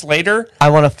 18 years later.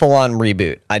 I want a full-on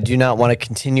reboot. I do not want a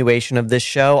continuation of this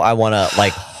show. I want a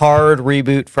like hard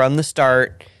reboot from the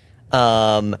start.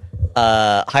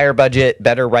 Higher budget,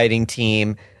 better writing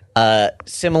team,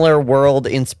 similar world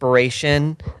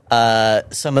inspiration,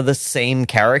 some of the same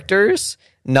characters,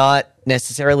 not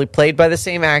necessarily played by the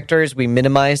same actors. We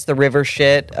minimize the river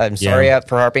shit. I'm sorry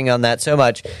for harping on that so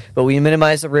much, but we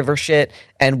minimize the river shit,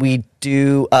 and we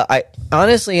do. I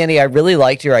honestly, Andy, I really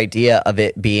liked your idea of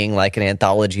it being like an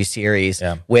anthology series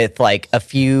with like a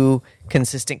few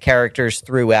consistent characters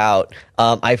throughout.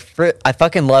 I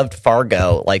fucking loved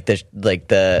Fargo, like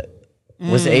the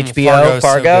was it HBO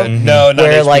Fargo? So no, not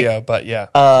where, HBO, but yeah.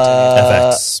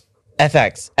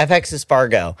 FX is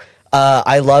Fargo.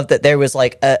 I love that there was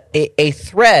like a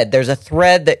thread. There's a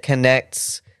thread that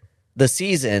connects the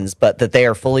seasons, but that they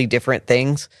are fully different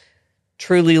things.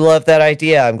 Truly love that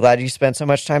idea. I'm glad you spent so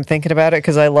much time thinking about it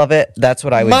because I love it. That's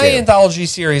what I would do. My anthology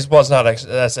series was not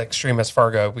as extreme as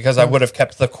Fargo because I would have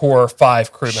kept the core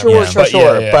 5 crew members.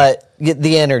 Sure. But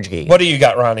the energy. What do you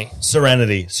got, Ronnie?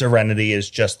 Serenity is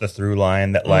just the through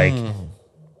line that like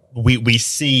we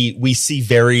see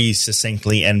very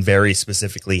succinctly and very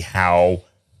specifically how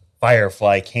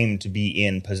Firefly came to be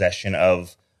in possession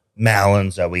of Mal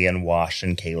and Zoe and Wash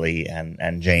and Kaylee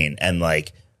and Jane, and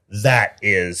like that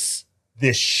is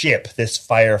this ship, this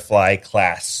Firefly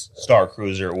class star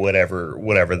cruiser, whatever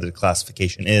the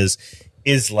classification is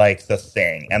like the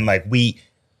thing. And like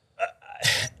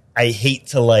I hate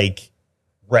to like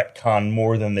retcon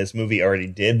more than this movie already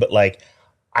did, but like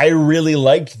I really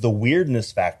liked the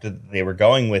weirdness factor that they were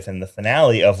going with in the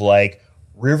finale of like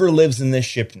River lives in this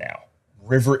ship now.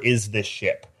 River is this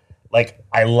ship. Like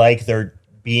I like there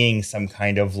being some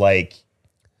kind of like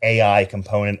AI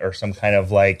component or some kind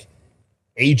of like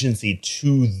agency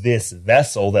to this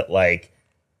vessel that like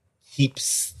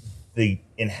keeps the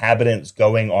inhabitants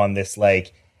going on this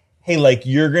like, hey, like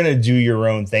you're gonna do your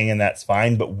own thing and that's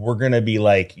fine, but we're gonna be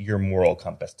like your moral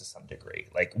compass to some degree.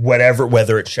 Like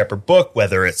whether it's Shepherd Book,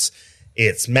 whether it's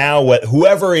Mao,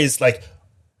 whoever is like,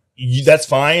 that's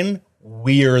fine.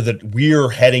 We're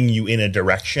heading you in a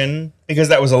direction, because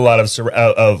that was a lot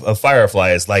of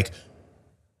Firefly is like,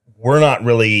 we're not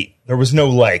really, there was no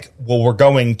like, well, we're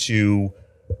going to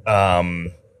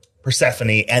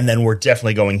Persephone and then we're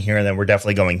definitely going here and then we're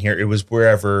definitely going here. It was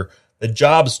wherever the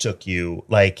jobs took you.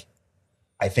 Like,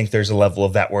 I think there's a level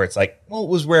of that where it's like, well, it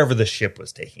was wherever the ship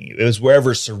was taking you. It was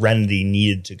wherever Serenity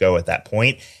needed to go at that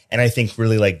point. And I think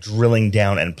really like drilling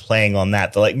down and playing on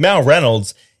that, like Mal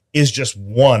Reynolds is just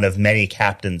one of many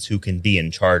captains who can be in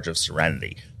charge of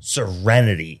Serenity.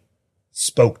 Serenity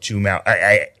spoke to Mal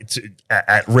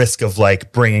at risk of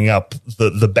like bringing up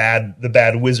the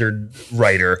bad wizard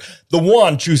writer. The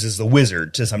wand chooses the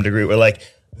wizard to some degree. Where like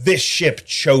this ship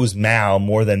chose Mal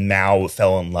more than Mal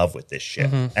fell in love with this ship,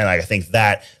 and like, I think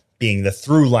that being the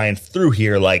through line through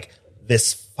here, like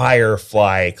this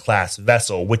Firefly class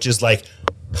vessel, which is like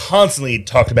constantly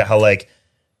talked about how like,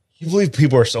 you believe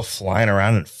people are still flying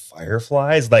around in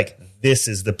Fireflies? Like, this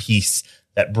is the piece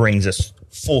that brings us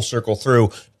full circle through.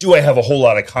 Do I have a whole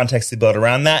lot of context to build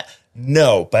around that?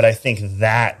 No, but I think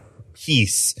that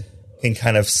piece can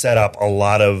kind of set up a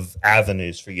lot of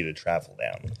avenues for you to travel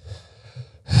down.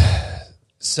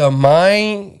 So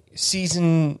my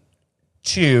season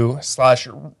 2 /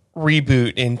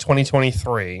 reboot in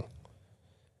 2023,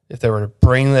 if they were to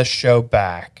bring this show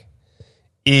back,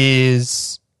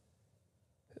 is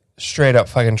straight up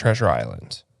fucking Treasure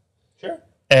Island. Sure.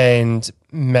 And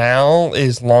Mal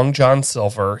is Long John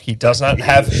Silver. He does not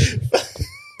have...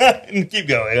 Keep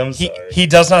going. I'm sorry. He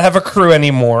does not have a crew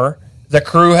anymore. The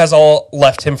crew has all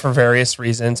left him for various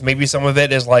reasons. Maybe some of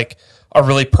it is like a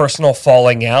really personal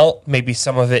falling out. Maybe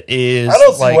some of it is I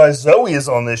don't like, see why Zoe is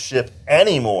on this ship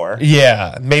anymore.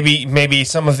 yeah, maybe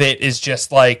some of it is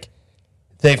just like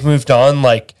they've moved on.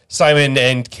 Like Simon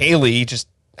and Kaylee just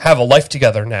have a life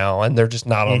together now, and they're just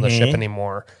not on the ship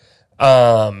anymore.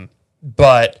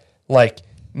 But like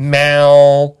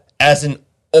Mal, as an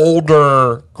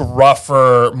older,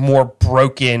 gruffer, more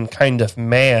broken kind of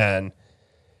man,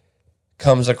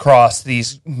 comes across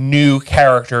these new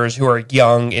characters who are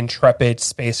young, intrepid,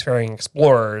 spacefaring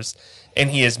explorers, and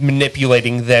he is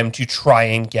manipulating them to try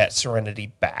and get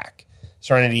Serenity back.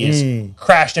 Serenity is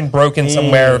crashed and broken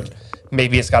somewhere.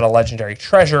 Maybe it's got a legendary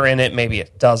treasure in it. Maybe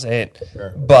it doesn't. Sure.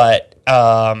 But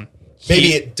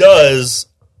maybe it does,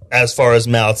 as far as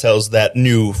Mal tells that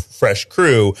new, fresh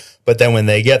crew. But then when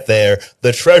they get there,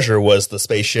 the treasure was the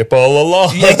spaceship all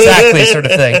along. Exactly, sort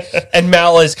of thing. And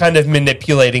Mal is kind of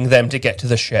manipulating them to get to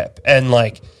the ship. And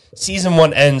like season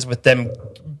 1 ends with them,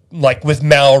 like with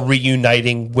Mal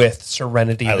reuniting with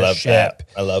Serenity, the ship.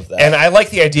 I love that. And I like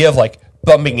the idea of like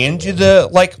bumping into the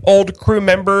like old crew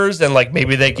members, and like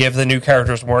maybe they give the new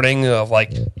characters warning of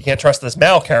like, you can't trust this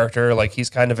Mal character, like he's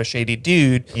kind of a shady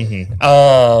dude.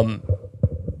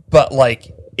 But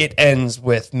like it ends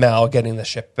with Mal getting the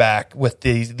ship back with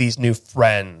these new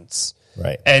friends,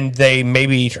 Right. And they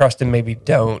maybe trust and maybe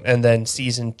don't. And then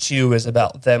season 2 is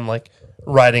about them like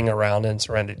riding around in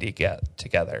Serenity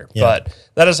together. Yeah. But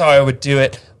that is how I would do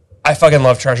it. I fucking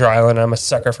love Treasure Island. I'm a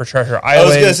sucker for Treasure I Island.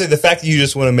 was going to say, the fact that you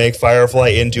just want to make Firefly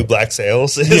into Black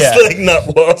Sails is Yeah. like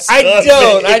not lost. I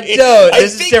don't.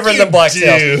 This is think different you than Black do.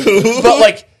 Sails. But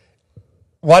like,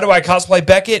 why do I cosplay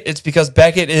Beckett? It's because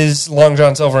Beckett is Long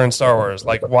John Silver in Star Wars.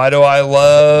 Like, why do I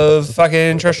love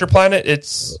fucking Treasure Planet?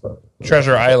 It's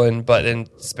Treasure Island, but in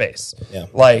space. Yeah.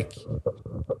 Like,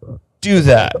 do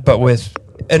that, but with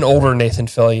an older Nathan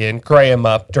Fillion, gray him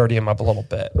up, dirty him up a little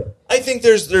bit. I think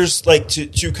there's like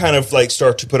to kind of like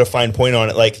start to put a fine point on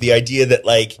it, like the idea that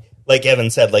like Evan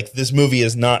said, like this movie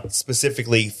is not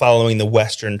specifically following the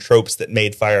Western tropes that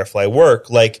made Firefly work.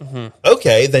 Like,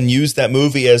 okay, then use that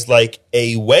movie as like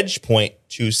a wedge point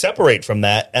to separate from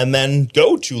that, and then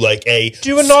go to like a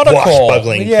Do a nautical.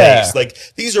 swashbuckling Yeah. place.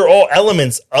 Like these are all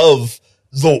elements of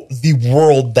the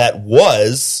world that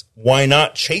was. Why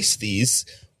not chase these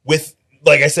with,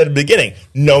 like I said at the beginning,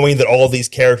 knowing that all of these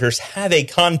characters have a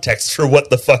context for what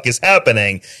the fuck is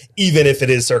happening, even if it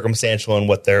is circumstantial in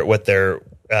what they're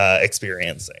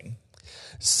experiencing.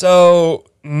 So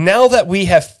now that we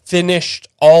have finished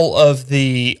all of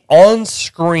the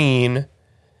on-screen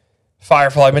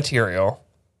Firefly material,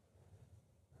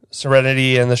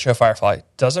 Serenity and the show Firefly,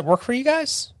 does it work for you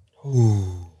guys?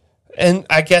 Ooh. And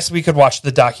I guess we could watch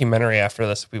the documentary after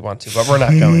this if we want to, but we're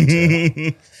not going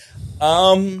to.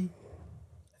 I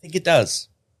think it does.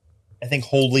 I think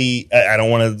wholly. I don't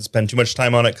want to spend too much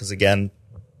time on it because again,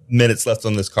 minutes left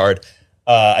on this card.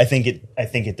 I think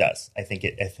it does. I think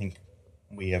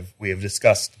we have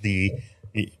discussed the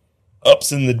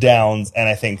ups and the downs, and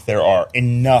I think there are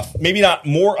enough, maybe not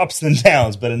more ups than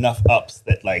downs, but enough ups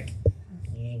that like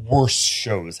worse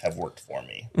shows have worked for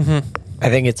me. I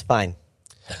think it's fine.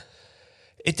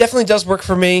 It definitely does work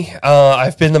for me.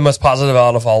 I've been the most positive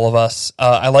out of all of us.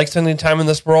 I like spending time in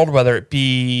this world, whether it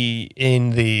be in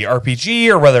the RPG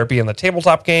or whether it be in the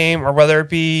tabletop game or whether it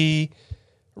be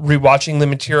rewatching the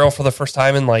material for the first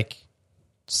time in like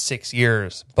 6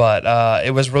 years. But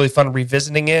it was really fun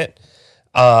revisiting it.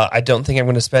 I don't think I'm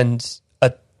going to spend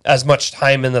as much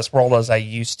time in this world as I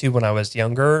used to when I was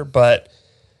younger, but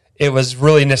it was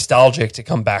really nostalgic to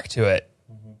come back to it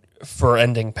for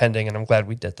Ending Pending, and I'm glad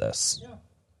we did this.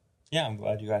 Yeah, I'm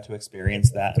glad you got to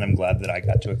experience that, and I'm glad that I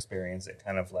got to experience it.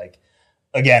 Kind of like,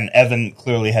 again, Evan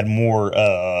clearly had more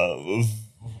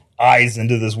eyes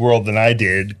into this world than I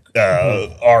did.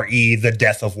 R.E. the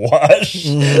death of Wash,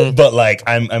 but like,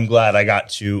 I'm glad I got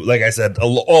to. Like I said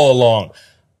all along,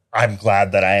 I'm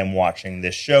glad that I am watching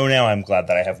this show now. I'm glad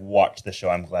that I have watched the show.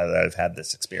 I'm glad that I've had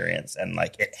this experience, and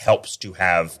like, it helps to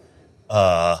have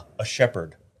a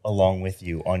shepherd along with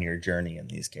you on your journey in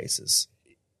these cases.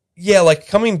 Yeah, like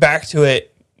coming back to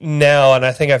it now, and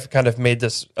I think I've kind of made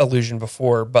this allusion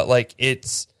before, but like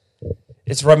it's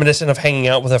reminiscent of hanging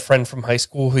out with a friend from high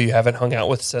school who you haven't hung out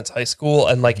with since high school,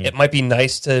 and like it might be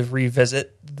nice to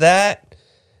revisit that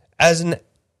as an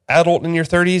adult in your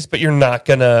 30s, but you're not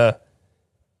gonna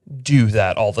do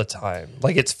that all the time.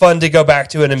 Like it's fun to go back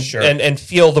to it and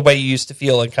feel the way you used to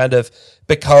feel and kind of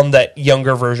become that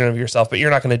younger version of yourself, but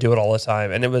you're not going to do it all the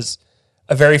time. And it was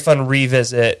a very fun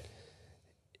revisit.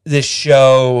 This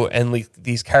show and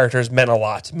these characters meant a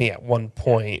lot to me at one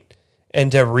point,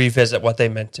 and to revisit what they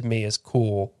meant to me is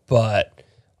cool. But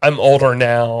I'm older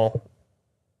now.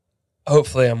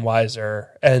 Hopefully I'm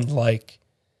wiser, and like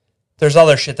there's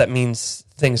other shit that means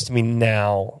things to me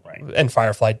now, Right. And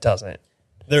Firefly doesn't.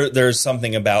 There's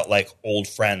something about like old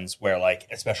friends where like,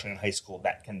 especially in high school,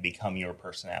 that can become your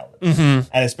personality.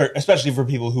 And especially for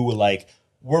people who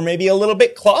were maybe a little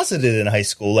bit closeted in high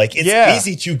school. Like it's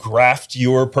easy to graft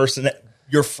your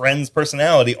friend's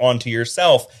personality onto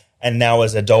yourself. And now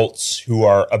as adults who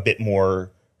are a bit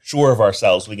more sure of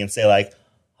ourselves, we can say like,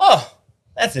 oh,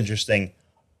 that's interesting.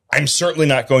 I'm certainly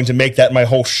not going to make that my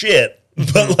whole shit,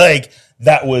 but like,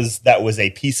 that was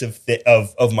a piece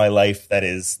of my life that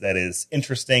is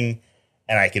interesting,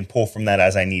 and I can pull from that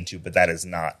as I need to. But that is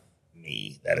not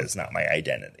me. That is not my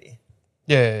identity.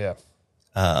 Yeah.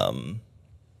 So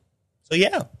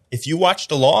yeah, if you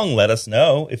watched along, let us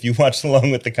know. If you watched along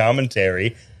with the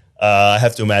commentary, I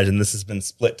have to imagine this has been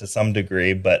split to some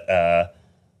degree. But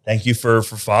thank you for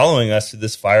following us through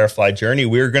this Firefly journey.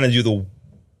 We're going to do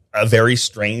a very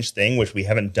strange thing, which we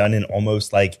haven't done in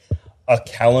almost like a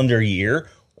calendar year.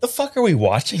 What the fuck are we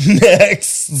watching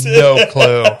next? No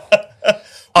clue.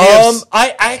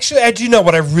 I do know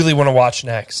what I really want to watch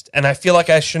next, and I feel like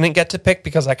I shouldn't get to pick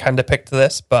because I kind of picked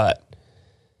this, but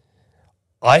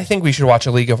I think we should watch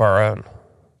A League of Our Own.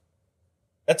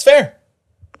 That's fair.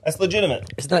 That's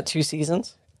legitimate. Isn't that 2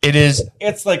 seasons? It is.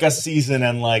 It's like a season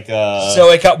and like a.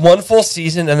 So it got one full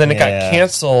season, and then it got Yeah.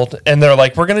 canceled, and they're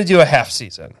like, we're going to do a half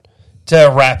season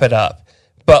to wrap it up.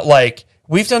 But like,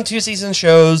 we've done 2-season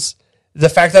shows. The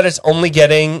fact that it's only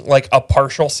getting like a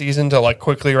partial season to like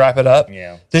quickly wrap it up.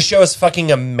 Yeah. This show is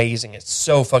fucking amazing. It's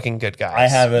so fucking good, guys. I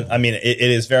haven't. I mean, it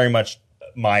is very much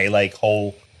my like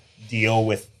whole deal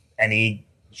with any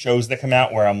shows that come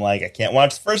out where I'm like, I can't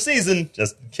watch the first season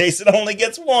just in case it only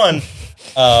gets one.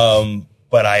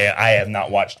 But I have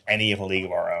not watched any of A League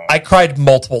of Our Own. I cried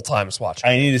multiple times watching.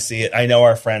 I need to see it. I know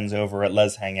our friends over at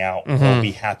Les Hangout will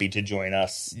be happy to join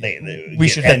us. We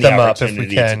should hit them up if we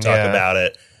can, to talk yeah. about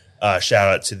it. Shout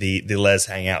out to the Les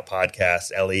Hangout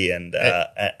podcast, Ellie and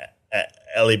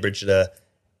Ellie Brigida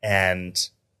and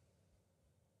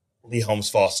Lee Holmes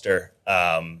Foster.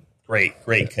 Great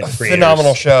creators.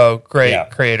 Phenomenal show, great Yeah.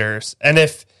 creators. And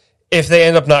if they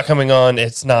end up not coming on,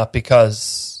 it's not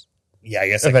because Yeah, I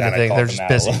guess of I kinda anything. called They're them just out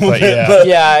busy. a little But bit, yeah.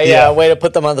 but Yeah, way to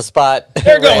put them on the spot.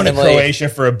 they're going to randomly. Croatia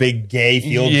for a big gay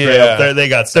field Yeah. trip. They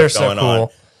got They're stuff so going cool. on.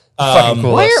 Fucking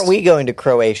cool. Why aren't we going to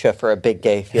Croatia for a big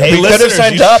gay field? Hey, We could have listeners,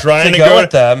 signed you up trying to to go go with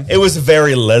them. It was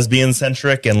very lesbian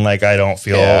centric, and like I don't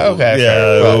feel. Yeah, okay, Yeah,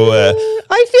 fair.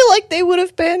 I feel like they would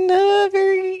have been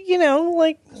very,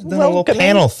 like the little welcoming.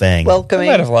 panel thing. They Welcoming.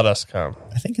 might have let us come.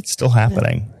 I think it's still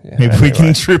happening. Maybe we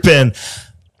can trip in.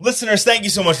 Listeners, thank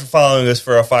you so much for following us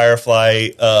for a Firefly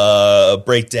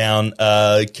breakdown.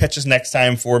 Catch us next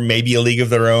time for maybe A League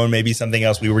of Their Own, maybe something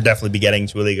else. We will definitely be getting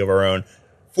to A League of Our Own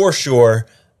for sure.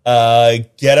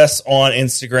 Get us on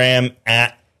Instagram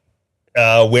at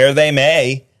Where They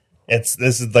May. This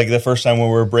is like the first time when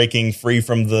we're breaking free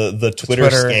from the Twitter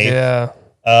scape. Yeah.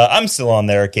 I'm still on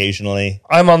there occasionally.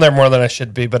 I'm on there more than I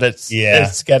should be, but it's Yeah.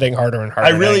 it's getting harder and harder.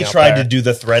 I really to hang out tried there. to do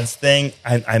the Threads thing.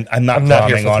 I'm not I'm not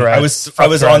here commenting for on. Threads. I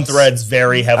was on Threads. Threads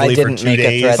very heavily I for didn't 2 make a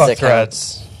days. Threads Fuck account.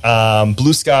 Threads.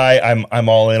 Blue Sky, I'm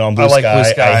all in on Blue I like Sky. Blue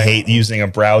Sky. I hate using a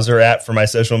browser app for my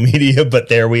social media, but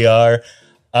there we are.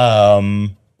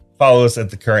 Follow us at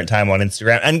the current time on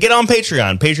Instagram and get on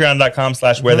Patreon.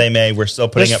 Patreon.com/where they may. We're still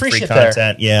putting There's up free free shit there.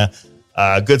 content. Yeah.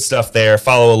 Good stuff there.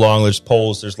 Follow along. There's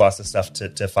polls. There's lots of stuff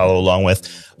to follow along with.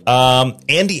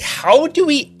 Andy, how do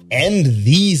we end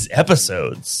these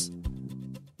episodes?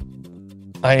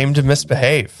 I aim to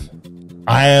misbehave.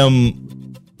 I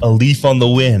am a leaf on the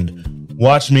wind.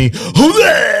 Watch me.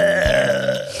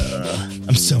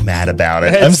 I'm so mad about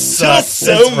it. It I'm sucks.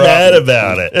 so It's rough. mad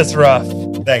about it. It's rough.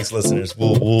 Thanks, listeners.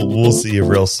 We'll see you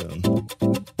real soon.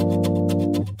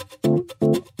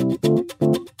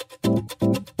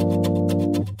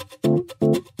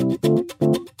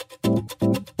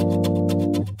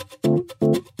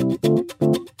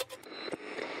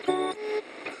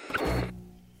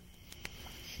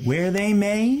 Where they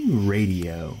may.